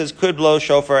places could blow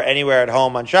shofar anywhere at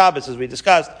home on Shabbos, as we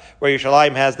discussed, where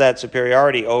Yerushalayim has that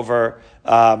superiority over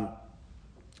Yavne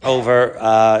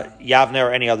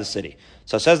or any other city.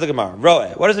 So says the Gemara,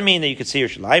 Roeh, what does it mean that you could see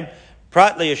Yerushalayim?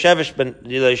 Prat le'yesheves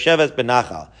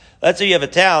benachal. Let's say you have a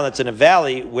town that's in a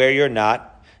valley where where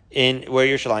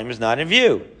Yerushalayim is not in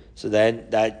view. So then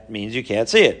that means you can't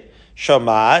see it.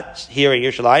 Shomat, here in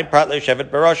Yerushalayim, prat le'yeshevet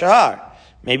b'rosh har.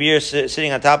 Maybe you're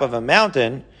sitting on top of a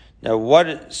mountain.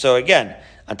 Now so again,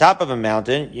 on top of a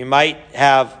mountain, you might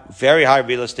have very high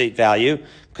real estate value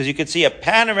because you could see a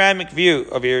panoramic view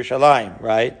of Yerushalayim,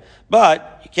 right?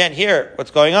 But you can't hear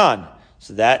what's going on.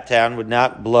 So that town would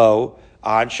not blow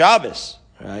on Shabbos,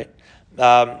 right?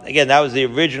 Again, that was the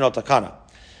original takana.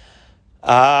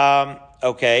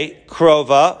 Okay,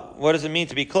 krova. What does it mean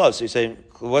to be close? So you say,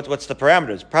 what's the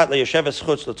parameters? Prat le'yesheves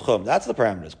chutz l'tchum. That's the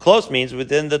parameters. Close means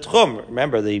within the tchum.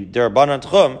 Remember the derabanan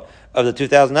tchum of the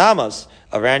 2,000 amos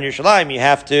around Yerushalayim. You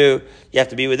have to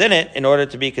be within it in order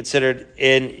to be considered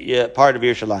in part of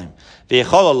Yerushalayim.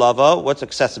 V'yechol lava. What's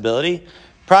accessibility?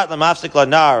 Prat lemafsik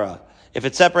lanara. If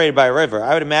it's separated by a river,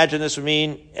 I would imagine this would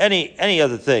mean any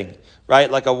other thing, right?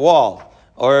 Like a wall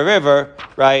or a river,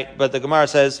 right? But the Gemara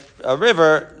says a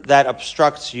river that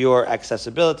obstructs your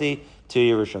accessibility to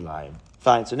Yerushalayim.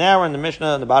 Fine. So now we're in the Mishnah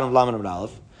on the bottom of Lamed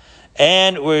Aleph,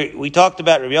 and we talked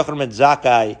about Rabbi Yochanan ben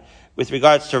Zakkai with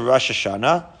regards to Rosh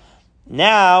Hashanah.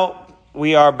 Now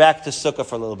we are back to Sukkah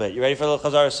for a little bit. You ready for a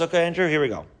little Chazar Sukkah, Andrew? Here we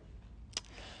go.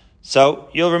 So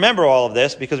you'll remember all of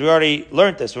this because we already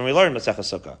learned this when we learned Masechah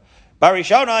Sukkah.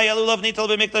 Barishona Yalulav Nital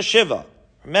b'Mikdash Shiva.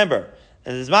 Remember,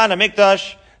 in the Zman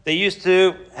HaMikdash, they used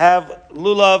to have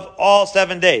lulav all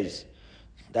 7 days.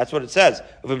 That's what it says.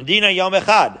 V'Mdina Yom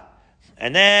Echad.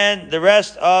 And then the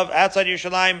rest of outside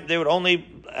Yerushalayim, they would only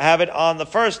have it on the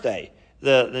first day,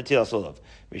 the Netilas Lulav.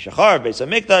 V'Shachar Beis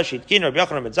HaMikdash Hitkin Rabbi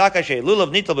Yochanan ben Zakkai Shei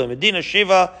Lulav Nital b'Medina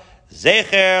Shiva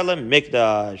Zecher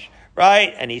LeMikdash.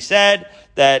 Right? And he said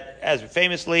that, as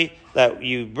famously, that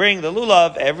you bring the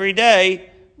lulav every day.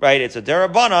 Right, it's a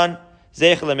derabanan,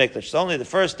 zeich lemikdash. So only the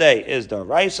first day is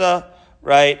daraisa,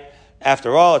 right?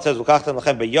 After all, it says v'kachtem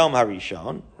lechem b'yom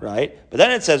harishon, right? But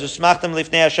then it says usmachtem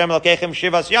lifnei Hashem elokechem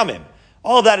shivas yomim.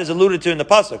 All of that is alluded to in the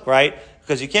pasuk, right?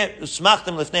 Because you can't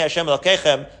usmachtem lifnei Hashem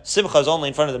elokechem. Simcha is only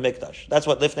in front of the mikdash. That's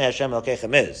what lifnei Hashem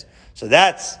elokechem is. So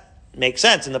that makes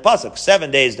sense in the pasuk. 7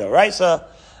 days daraisa,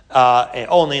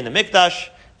 only in the mikdash,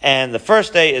 and the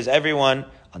first day is everyone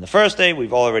on the first day.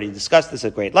 We've already discussed this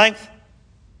at great length.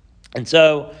 And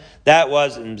so that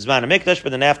was in Zman HaMikdash, but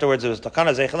then afterwards it was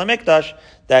Takana Zeichel HaMikdash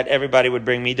that everybody would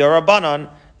bring Midor Rabbanon,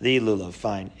 the lulav.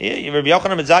 Fine. Rabbi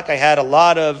Yochanan ben Zakkai had a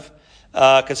lot of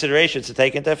considerations to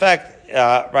take into effect,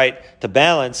 right, to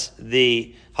balance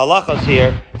the halachos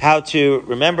here, how to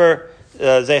remember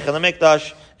Zeichel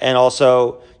HaMikdash and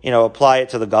also, apply it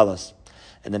to the Galas.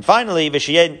 And then finally,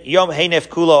 V'shiyed Yom Heinef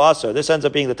Kulo Asur. This ends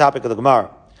up being the topic of the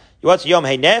Gemara. What's Yom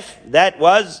Heinef? That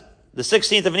was the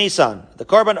 16th of Nisan, the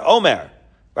Korban Omer,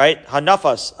 right?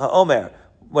 Hanafas Omer.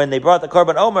 When they brought the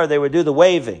Korban Omer, they would do the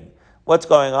waving. What's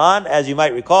going on? As you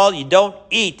might recall, you don't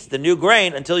eat the new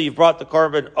grain until you've brought the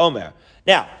Korban Omer.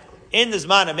 Now, in the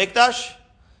Zman HaMikdash,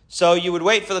 so you would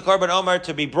wait for the Korban Omer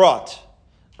to be brought,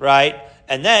 right?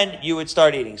 And then you would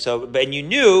start eating. And you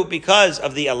knew because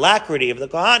of the alacrity of the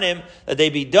Kohanim that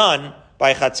they'd be done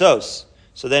by Chatzos.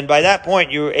 So then by that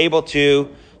point you were able to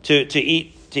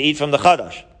eat from the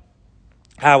Chadash.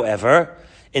 However,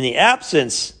 in the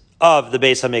absence of the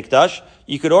Beis HaMikdash,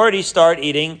 you could already start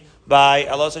eating by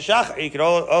Alos HaShachar. You could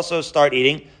also start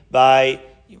eating by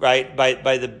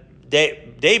the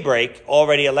daybreak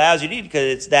already allows you to eat because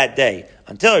it's that day.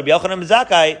 Until Rabbi Yochanan ben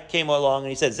Zakkai came along and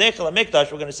he said, Zeichel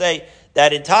HaMikdash, we're going to say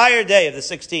that entire day of the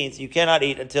 16th, you cannot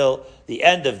eat until the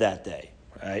end of that day.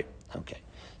 Right? Okay.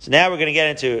 So now we're going to get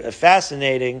into a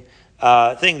fascinating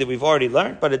thing that we've already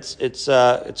learned, but it's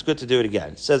good to do it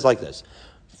again. It says like this.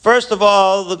 First of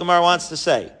all, the Gemara wants to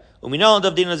say,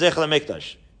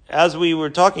 as we were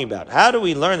talking about, how do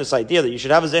we learn this idea that you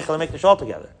should have a Zeichel HaMikdash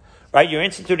altogether? Right? You're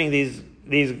instituting these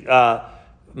halachas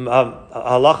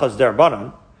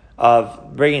derbanan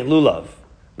of bringing lulav.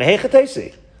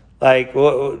 Mehechatesi. Like,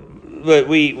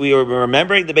 we were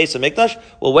remembering the Beis Hamikdash.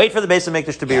 We'll wait for the Beis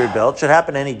Hamikdash to be rebuilt. Should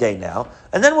happen any day now.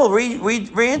 And then we'll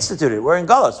reinstitute it. We're in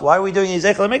Galus. Why are we doing these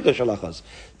Zeichel Hamikdash halachas?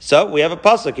 So we have a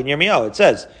pasuk in Yirmiyahu. It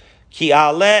says, Ki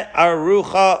ale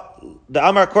arucha, the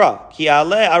Amar Kra, Ki ale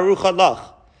arucha lach.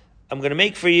 I'm going to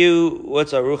make for you,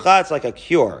 what's arucha? It's like a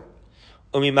cure.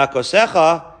 Umi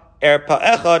makosecha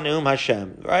erpa'echa neum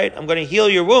Hashem. Right? I'm going to heal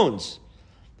your wounds.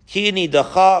 Ki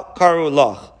nidacha karu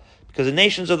lach. Because the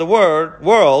nations of the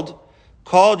world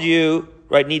called you,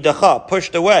 right, nidacha,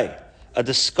 pushed away, a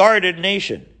discarded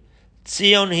nation.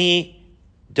 Tzion hi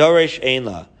dorish ein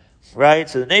la. Right?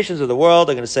 So the nations of the world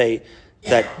are going to say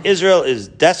that Israel is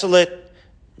desolate.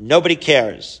 Nobody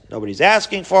cares. Nobody's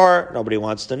asking for her. Nobody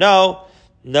wants to know.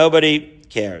 Nobody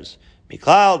cares.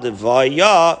 Miklal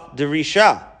devaya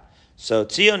derisha. So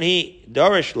Tzion hi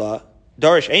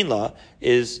dorish ein la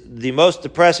is the most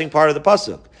depressing part of the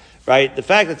pasuk. Right? The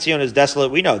fact that Zion is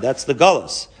desolate, we know. That's the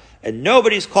Gullus. And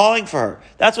nobody's calling for her.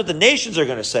 That's what the nations are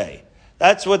going to say.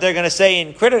 That's what they're going to say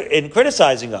in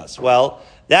criticizing us. Well,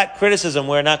 that criticism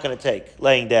we're not going to take,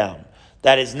 laying down.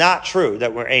 That is not true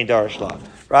that we're Ein Darish La.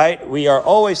 Right? We are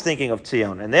always thinking of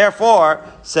Zion. And therefore,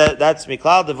 that's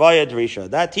Miklal Devaya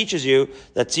Drisha. That teaches you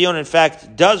that Zion, in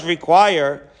fact, does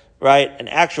require, right, an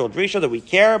actual drisha, that we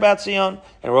care about Zion,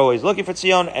 and we're always looking for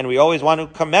Zion, and we always want to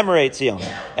commemorate Zion.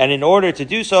 And in order to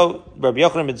do so, Rabbi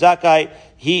Yochanan ben Zakkai,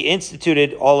 he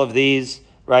instituted all of these,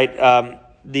 right,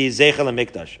 these Zeichel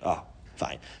Hamikdash.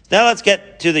 Fine. Now let's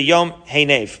get to the Yom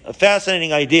Heinef, a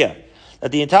fascinating idea,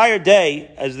 that the entire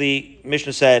day, as the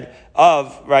Mishnah said,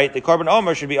 of, right, the Korban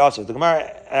Omer should be also. The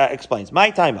Gemara explains, my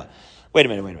timer. Wait a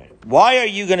minute. Why are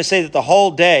you going to say that the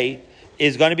whole day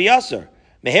is going to be Asur?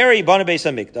 Meheri bana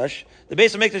Beis Hamikdash. The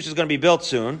Beis Hamikdash is going to be built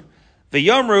soon.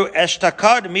 V'yomru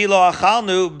eshtakad milo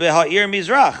achalnu beha'ir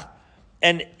mizrach.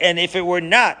 And if it were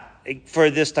not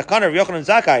for this takana of Yochanan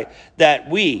Zakkai that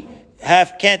we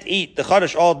can't eat the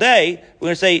Chodesh all day, we're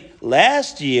going to say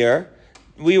last year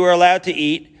we were allowed to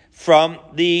eat from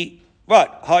the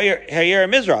ha'ir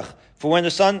mizrach, for when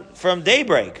the sun from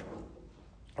daybreak.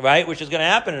 Right? Which is going to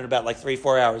happen in about like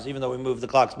 3-4 hours, even though we moved the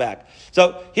clocks back.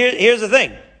 So here's the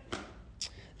thing.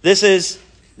 This is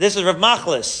Rav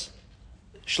Machlis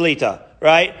Shlita,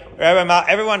 right?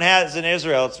 Everyone has in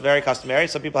Israel, it's very customary,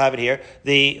 some people have it here,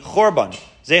 the Chorban,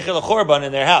 Zeichel Chorban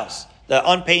in their house, the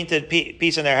unpainted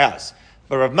piece in their house.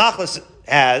 But Rav Machlis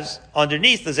has,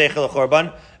 underneath the Zeichel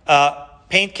Chorban, a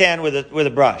paint can with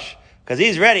a brush. Because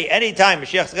he's ready, anytime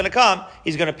Mashiach's going to come,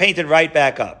 he's going to paint it right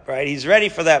back up, right? He's ready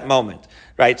for that moment,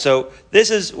 right? So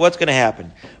this is what's going to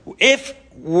happen. If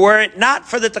were it not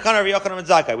for the Takana of Yochanan ben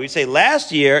Zakkai, we'd say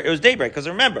last year it was daybreak. Because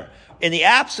remember, in the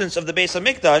absence of the Beis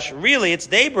Hamikdash, really it's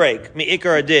daybreak,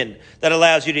 mi'ikar adin, that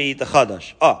allows you to eat the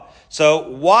Chadash. So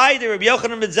why did Rabbi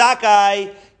Yochanan ben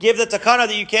Zakkai give the Takana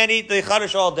that you can't eat the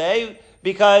Chadash all day?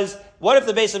 Because what if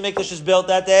the Beis Hamikdash is built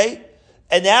that day?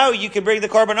 And now you can bring the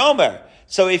Korban Omer.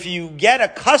 So if you get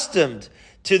accustomed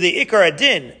to the Ikar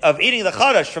Adin of eating the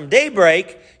Chadash from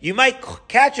daybreak, you might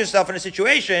catch yourself in a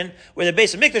situation where the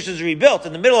Beis Hamikdash is rebuilt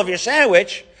in the middle of your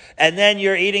sandwich, and then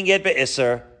you're eating it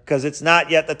be'isser, because it's not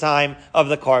yet the time of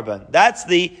the Korban.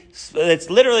 It's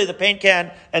literally the paint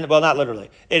can, not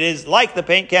literally. It is like the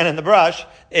paint can and the brush,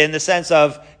 in the sense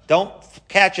of, don't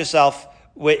catch yourself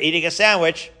with eating a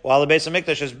sandwich while the Beis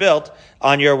Hamikdash is built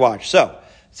on your watch. So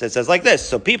it says like this.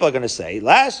 So people are going to say,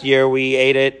 last year we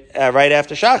ate it right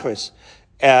after Shachris,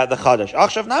 the Chadash.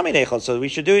 Achshav nami nechol, so we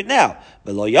should do it now.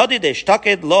 V'lo yodi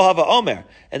de'shtaked lo hava omer.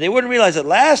 And they wouldn't realize that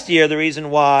last year the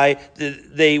reason why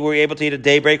they were able to eat at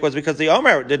daybreak was because the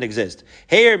omer didn't exist.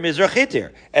 Heir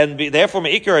mizrachitir. And therefore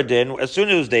me'ikar adin, as soon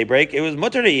as it was daybreak, it was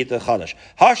mutter to eat the Chadash.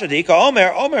 Hashadika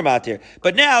omer matir.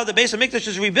 But now the Beis Hamikdash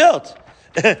is rebuilt.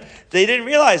 They didn't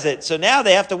realize it. So now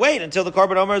they have to wait until the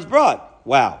Korban Omer is brought.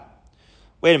 Wow.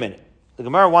 Wait a minute. The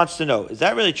Gemara wants to know, is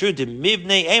that really true? To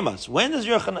Mivnei Amos. When does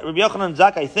Rabbi Yochanan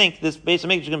Zakkai think this Beis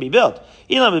Hamikdash is going to be built?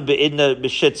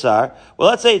 Well,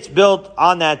 let's say it's built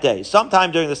on that day,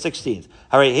 sometime during the 16th.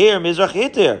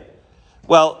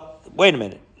 Well, wait a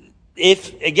minute.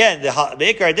 If, again, the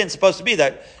Ikar Adin is supposed to be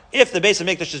that if the Beis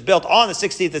Hamikdash is built on the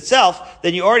 16th itself,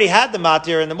 then you already had the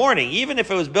matir in the morning. Even if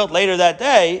it was built later that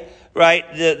day,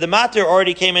 right, the matir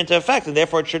already came into effect, and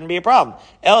therefore it shouldn't be a problem.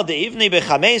 El de'ivni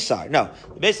b'chamesar. No,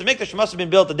 the Beis Hamikdash must have been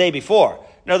built the day before.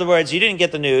 In other words, you didn't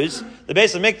get the news. The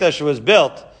Beis Hamikdash was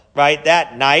built, right,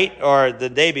 that night or the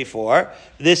day before.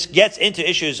 This gets into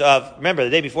issues of, remember, the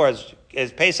day before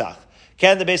is Pesach.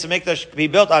 Can the Beis Hamikdash be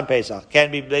built on Pesach?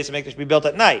 Can the Beis Hamikdash be built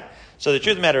at night? So the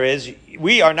truth of the matter is,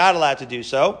 we are not allowed to do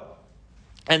so.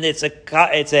 And it's a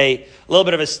little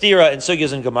bit of a stira in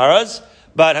sugyas and gemaras.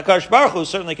 But HaKadosh Baruch Hu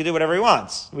certainly can do whatever he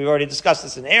wants. We've already discussed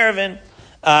this in Erevin.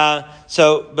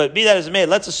 But be that as it may,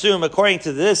 let's assume, according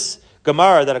to this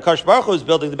Gemara, that HaKadosh Baruch Hu is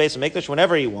building the base of Mikdash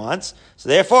whenever he wants. So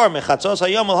therefore, Mechatzos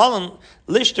Hayom L'Halan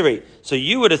Lishteri. So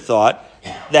you would have thought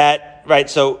that, right,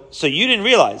 so you didn't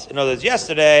realize, in other words,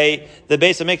 yesterday, the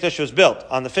base of Mikdash was built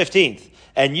on the 15th,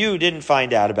 and you didn't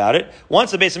find out about it.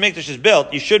 Once the base of Mikdash is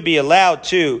built, you should be allowed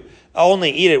to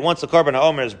only eat it once the Korban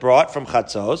HaOmer is brought from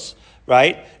Chatzos,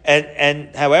 right?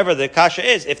 And however, the kasha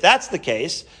is, if that's the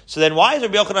case, so then why is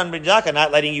Rabbi Yochanan ben Zakkai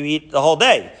not letting you eat the whole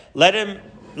day? Let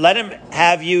him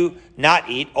have you not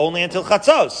eat only until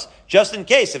Chatzos. Just in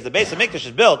case, if the base of Mikdash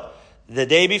is built the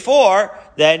day before,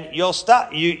 then you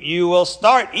will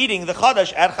start eating the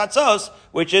Chadash at Chatzos,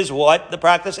 which is what the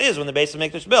practice is when the base of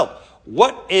Mikdash is built.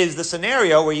 What is the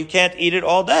scenario where you can't eat it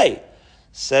all day?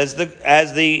 Says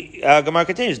as the Gemara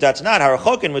continues, that's not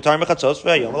harachokin mutar mechatzos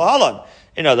v'yom l'halan.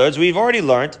 In other words, we've already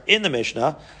learned in the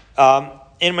Mishnah,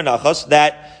 in Menachos,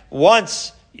 that when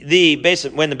the base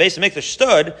of Mikdash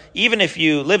stood, even if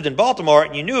you lived in Baltimore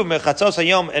and you knew mechatzos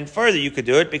hayom and further, you could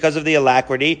do it because of the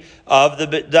alacrity of the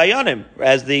Dayanim,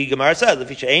 as the Gemara says,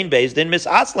 l'fisha ein beis din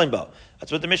misatzlim bo.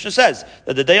 That's what the Mishnah says,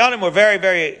 that the Dayanim were very,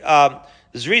 very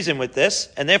there's reason with this,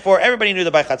 and therefore everybody knew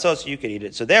that by Chatzos you could eat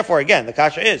it. So therefore, again, the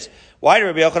kasha is, why did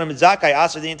Rabbi Yochanan ben Zakkai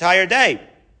ask for the entire day?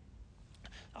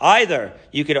 Either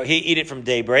you could eat it from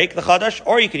daybreak, the Chadash,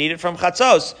 or you could eat it from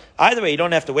Chatzos. Either way, you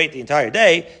don't have to wait the entire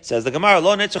day. Says the Gemara,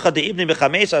 Lo netzucha de'ibni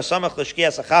b'chameis samach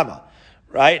l'shkias achama.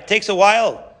 Right? It takes a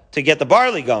while to get the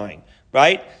barley going.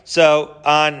 Right? So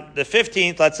on the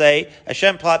 15th, let's say,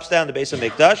 Hashem plops down the base of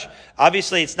Mikdash.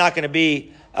 Obviously, it's not going to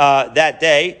be that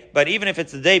day, but even if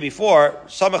it's the day before,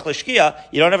 samach l'shkia,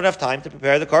 you don't have enough time to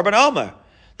prepare the Korban Omer.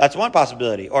 That's one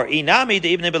possibility. Or inami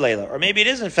de'ibni b'leila. Or maybe it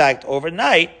is, in fact,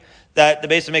 overnight, that the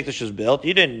base of Mikdash was built.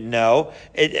 You didn't know.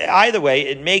 Either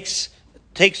way,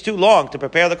 takes too long to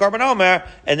prepare the Korban Omer,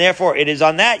 and therefore it is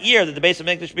on that year that the base of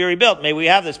Mikdash be rebuilt. May we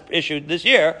have this issue this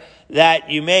year, that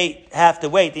you may have to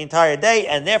wait the entire day,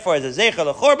 and therefore as a Zeicha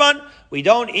l'Chorban, we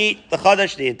don't eat the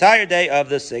Chadash the entire day of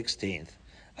the 16th.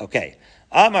 Okay.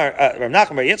 Amar, Rav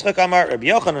Nachman bar Yitzchak Amar, Rabbi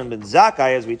Yochanan ben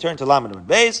Zakkai, as we turn to Lamed and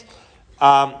Beis,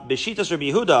 Beshitas Rabbi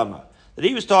Yehuda Amar, that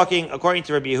he was talking according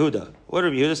to Rabbi Yehuda. What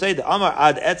did Rabbi Yehuda say? The Amar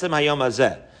ad etzem hayom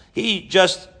hazeh.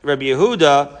 Rabbi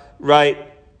Yehuda, right,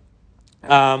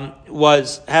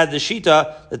 had the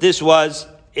shita that this was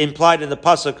implied in the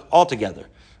pasuk altogether,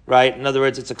 right? In other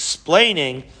words, it's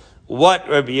explaining what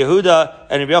Rabbi Yehuda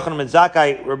and Rabbi Yochanan ben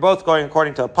Zakkai were both going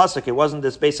according to a pasuk. It wasn't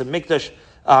this base of Mikdash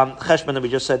cheshbon that we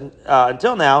just said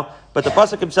until now, but the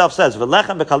pasuk himself says,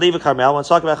 "V'lechem b'kali v'karmel." When it's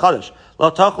talking about chadash,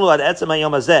 lo tachlu ad etzem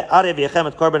hayom hazeh arev yechem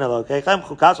et korban elokechem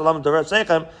chukas olam dorot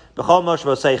seichem b'chol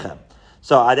moshvo seichem.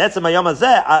 So ad etzem hayom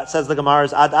hazeh, says the Gemara,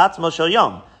 is ad atzmo shel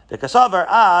yom v'kasaver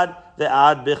ad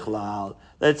ve'ad bichlal.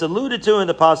 That it's alluded to in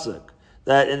the pasuk,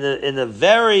 that in the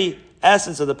very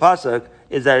essence of the pasuk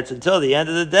is that it's until the end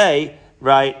of the day,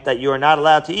 right, that you are not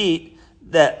allowed to eat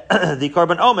that the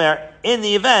Korban Omer in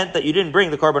the event that you didn't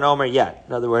bring the Korban Omer yet.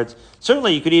 In other words,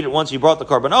 certainly you could eat it once you brought the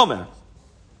Korban Omer,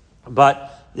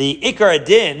 but the Ikar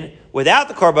Adin without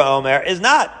the Korban Omer is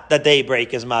not that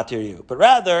daybreak is matir you, but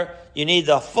rather you need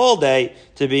the full day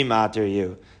to be matir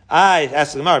you. I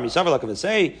asked the Gemara, Misavar Lakav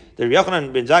say, the Rabbi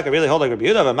Yochanan ben Zakkai really hold like Rabbi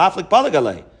Yehuda, but maflik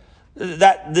palagalei.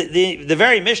 That the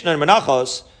very Mishnah in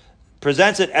Menachos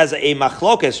presents it as a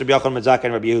machlokes, Rabbi Yochanan ben Zakkai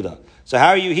and Rabbi Yehuda. So how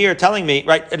are you here telling me,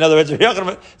 right? In other words,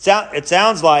 it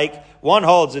sounds like one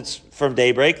holds it's from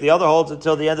daybreak, the other holds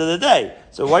until the end of the day.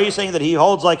 So why are you saying that he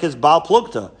holds like his Baal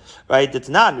Plukta, right? It's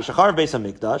not Mishachar Beis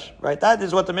HaMikdash, right? That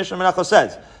is what the Mishnah Menachos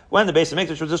says. When the Beis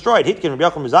HaMikdash was destroyed, Hitkin Rabbi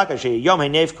Yochanan ben Zakkai shei Yom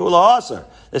Heinef Kula Aser.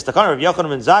 This takana of Yochanan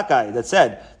ben Zakkai that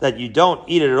said that you don't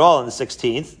eat it at all on the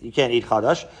 16th, you can't eat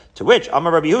Chadash. To which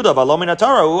Amar Rabbi Yehuda V'lo min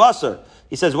haTorah hu Aser.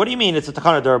 He says, what do you mean it's a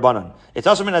takana d'Rabbanan? It's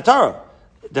also min haTorah.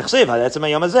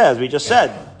 As we just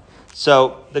said.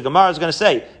 So the Gemara is going to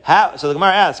say, so the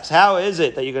Gemara asks, how is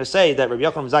it that you're going to say that Rabbi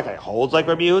Yochanan ben Zakkai holds like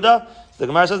Rabbi Yehuda? So the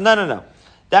Gemara says, no.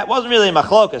 That wasn't really a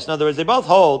machlokas. In other words, they both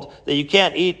hold that you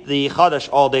can't eat the Chadash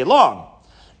all day long.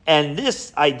 And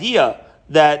this idea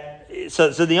that,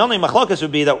 so the only machlokas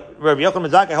would be that Rabbi Yochanan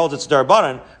ben Zakkai holds it's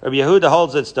d'Rabbanan, Rabbi Yehuda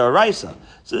holds it's d'Oraisa.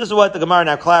 So this is what the Gemara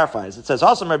now clarifies. It says,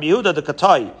 also Rabbi Yehuda the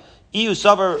Katai, Iu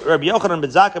Savar Rabbi Yochanan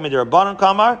ben Zakkai d'Rabbanan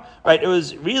Kamar. Right, it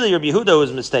was really Rabbi Yehuda who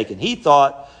was mistaken. He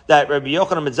thought that Rabbi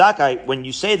Yochanan ben Zakkai, when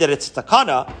you say that it's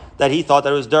takana, that he thought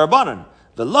that it was d'Rabbanan.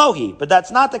 Velohi, but that's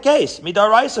not the case.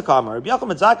 Midaraisa Kamar. Rabbi Yochanan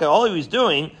ben Zakkai, all he was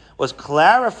doing was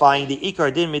clarifying the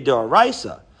Ikar Din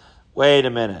Midaraisa. Wait a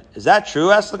minute. Is that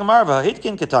true? Ask the Gemara.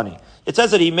 Hitkin Ketani. It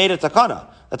says that he made a takana.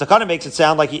 The takana makes it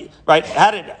sound like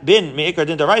had it been Me'ikar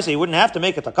Din Daraisa, he wouldn't have to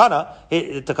make a takana.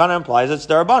 The takana implies it's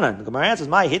Darabanan. The Gemara answers,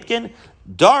 my Hitkin,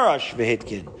 Darash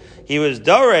v'Hitkin. He was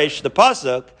Doresh, the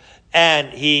Pasuk, and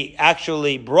he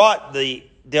actually brought the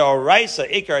Daraisa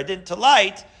Ikar Din to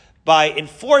light by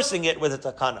enforcing it with a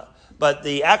takana. But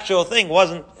the actual thing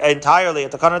wasn't entirely a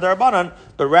takana Darabanan,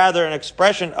 but rather an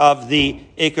expression of the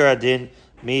Ikar Din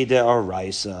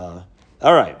Mid'oraisa.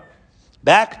 All right.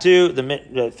 Back to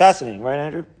the fascinating, right,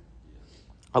 Andrew?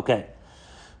 Okay.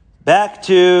 Back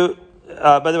to,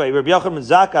 by the way, Rabbi Yochanan ben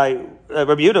Zakkai,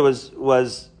 Rabbi Yehuda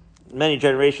was many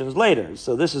generations later.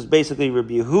 So this is basically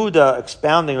Rabbi Yehuda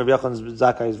expounding Rabbi Yochanan ben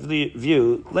Zakkai's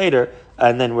view later,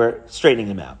 and then we're straightening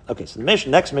him out. Okay, so the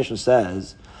next mission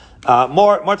says,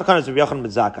 more takanas Rabbi Yochanan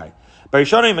ben Zakkai.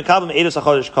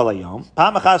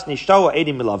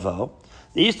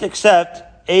 They used to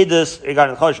accept Edus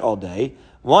regarding the Chodesh all day.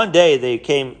 One day they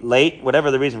came late,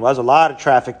 whatever the reason was, a lot of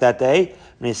traffic that day.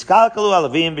 The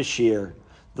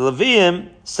Leviim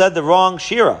said the wrong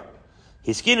shira.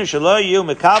 They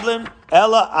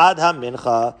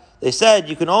said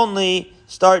you can only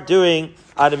start doing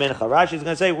ad mincha. Rashi is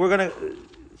going to say we're going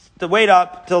to wait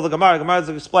up till the Gemara. The Gemara is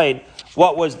going to explain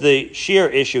what was the shear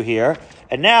issue here.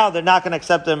 And now they're not going to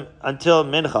accept them until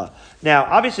mincha. Now,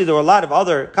 obviously, there were a lot of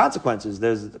other consequences.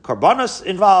 There's the karbanos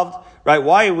involved, right?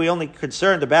 Why are we only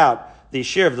concerned about the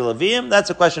shear of the Levium? That's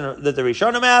a question that the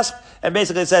Rishonim asked. And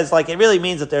basically it says, it really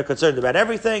means that they're concerned about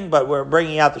everything, but we're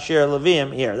bringing out the shear of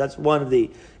Levium here. That's one of the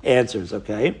answers,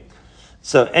 okay?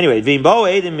 So, anyway, now,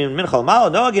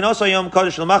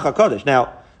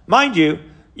 mind you,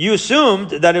 you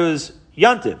assumed that it was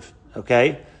Yantiv,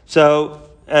 okay? So,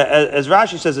 as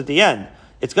Rashi says at the end,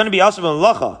 it's going to be Asab and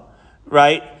Lacha,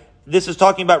 right? This is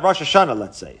talking about Rosh Hashanah,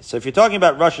 let's say. So if you're talking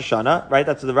about Rosh Hashanah, right,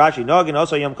 that's the Rashi, Noagin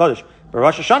also Yom Kodesh, but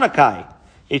Rosh Hashanah Kai.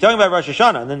 You're talking about Rosh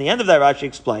Hashanah, and then the end of that Rashi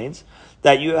explains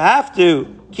that you have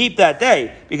to keep that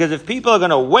day, because if people are going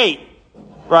to wait,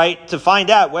 right, to find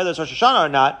out whether it's Rosh Hashanah or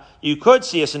not, you could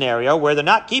see a scenario where they're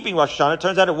not keeping Rosh Hashanah. It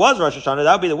turns out it was Rosh Hashanah.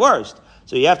 That would be the worst.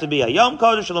 So you have to be a Yom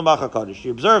Kodesh and a Macha Kodesh. You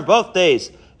observe both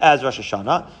days as Rosh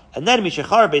Hashanah, and then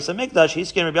Mishachar Beis HaMikdash,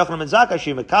 Hiskin Rabbi Yochanan ben Zakkai,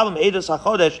 Shi Mekalim Eidos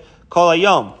HaChodesh Kol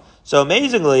HaYom. So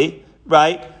amazingly,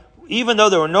 right, even though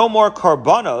there were no more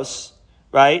karbanos,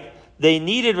 right, they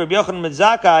needed Rabbi Yochanan ben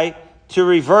Zakkai to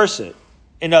reverse it.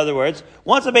 In other words,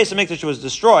 once the Beis HaMikdash was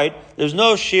destroyed, there's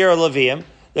no Shir Levium,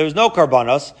 there was no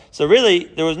karbanos, so really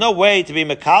there was no way to be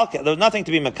mekalkel, there was nothing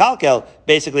to be mekalkel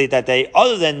basically that day,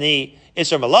 other than the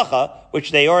Isser Malacha,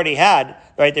 which they already had,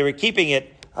 right, they were keeping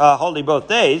it holy both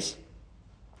days.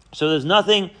 So there's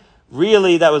nothing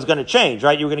really that was going to change,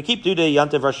 right? You were going to keep Duda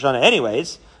Yantiv Rosh Hashanah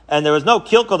anyways, and there was no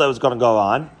kilkel that was going to go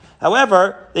on.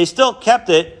 However, they still kept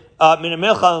it min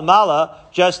milcha mala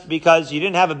just because you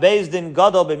didn't have a Beis Din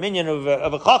Gadol b'minyan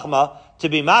of a chachma to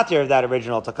be matir of that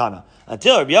original takana.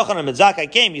 Until Rabbi Yochanan ben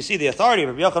Zakkai came, you see the authority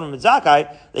of Rabbi Yochanan ben Zakkai,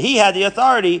 that he had the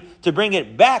authority to bring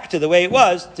it back to the way it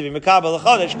was, to be Mekabel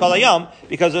Chodesh Kol Hayom,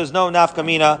 because there's no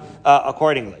nafkamina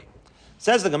accordingly.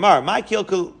 Says the Gemara, my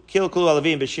kilkul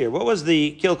alavim b'shir. What was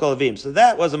the kilkul alavim? So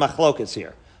that was a machlokas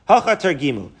here. Hacha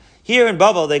tergimu. Here in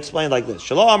Babel, they explained like this.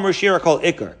 Shalom amru shira kol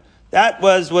ikar. That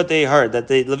was what they heard, that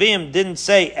the Levim didn't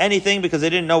say anything because they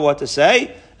didn't know what to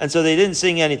say, and so they didn't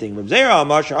sing anything. Reb Zera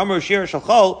amar amru shira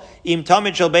shachol im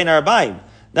tamid shel bein arbaim.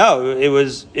 No, it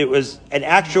was an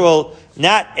actual,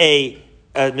 not a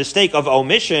mistake of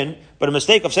omission, but a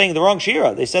mistake of saying the wrong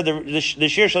shira. They said the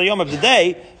shir shel yom of the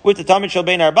day with the tamid shel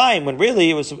bein arbaim, when really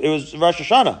it was Rosh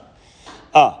Hashanah.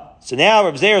 So now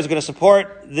Reb Zera is going to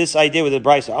support this idea with the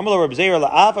brisa. Amar Reb Zera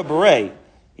la'ava berei.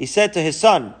 He said to his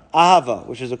son Ahava,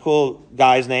 which is a cool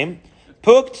guy's name,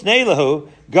 Puk Tneilahu,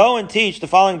 go and teach the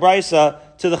following brisa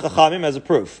to the Chachamim as a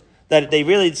proof that they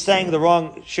really sang the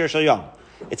wrong shir shel yom.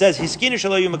 It says Hiskinu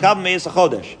shelo yom makabel meis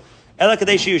hachodesh ela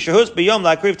kadesh yushahus b'yom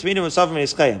la'akriv tminim v'savim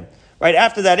v'yischayim. Right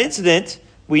after that incident,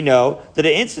 we know that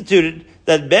it instituted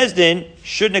that Beis Din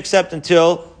shouldn't accept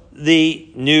until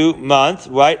the new month,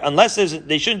 right?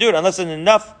 They shouldn't do it unless there's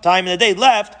enough time in the day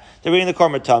left to bring the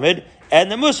Korban Tamid and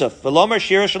the Musaf, v'lomer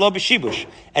shir shelo b'shibush,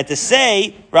 and to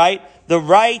say, right, the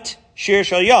right shir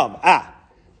shel yom.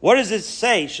 What does it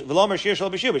say? V'lomer shir shelo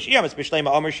b'shibush. Yamas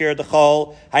b'shleima omer shir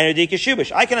dechol haynadik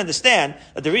yeshibush. I can understand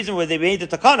that the reason why they made the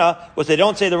takana was they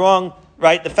don't say the wrong,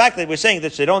 right? The fact that we're saying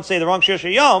that they don't say the wrong shir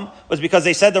shel yom was because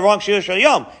they said the wrong shir shel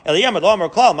yom. Eliyam v'lomer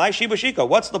klal my shibushiko.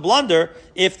 What's the blunder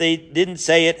if they didn't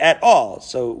say it at all?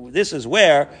 So this is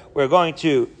where we're going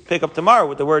to pick up tomorrow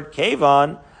with the word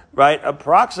kavon, right,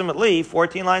 approximately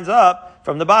 14 lines up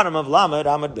from the bottom of Lamed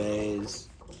Amud Beis.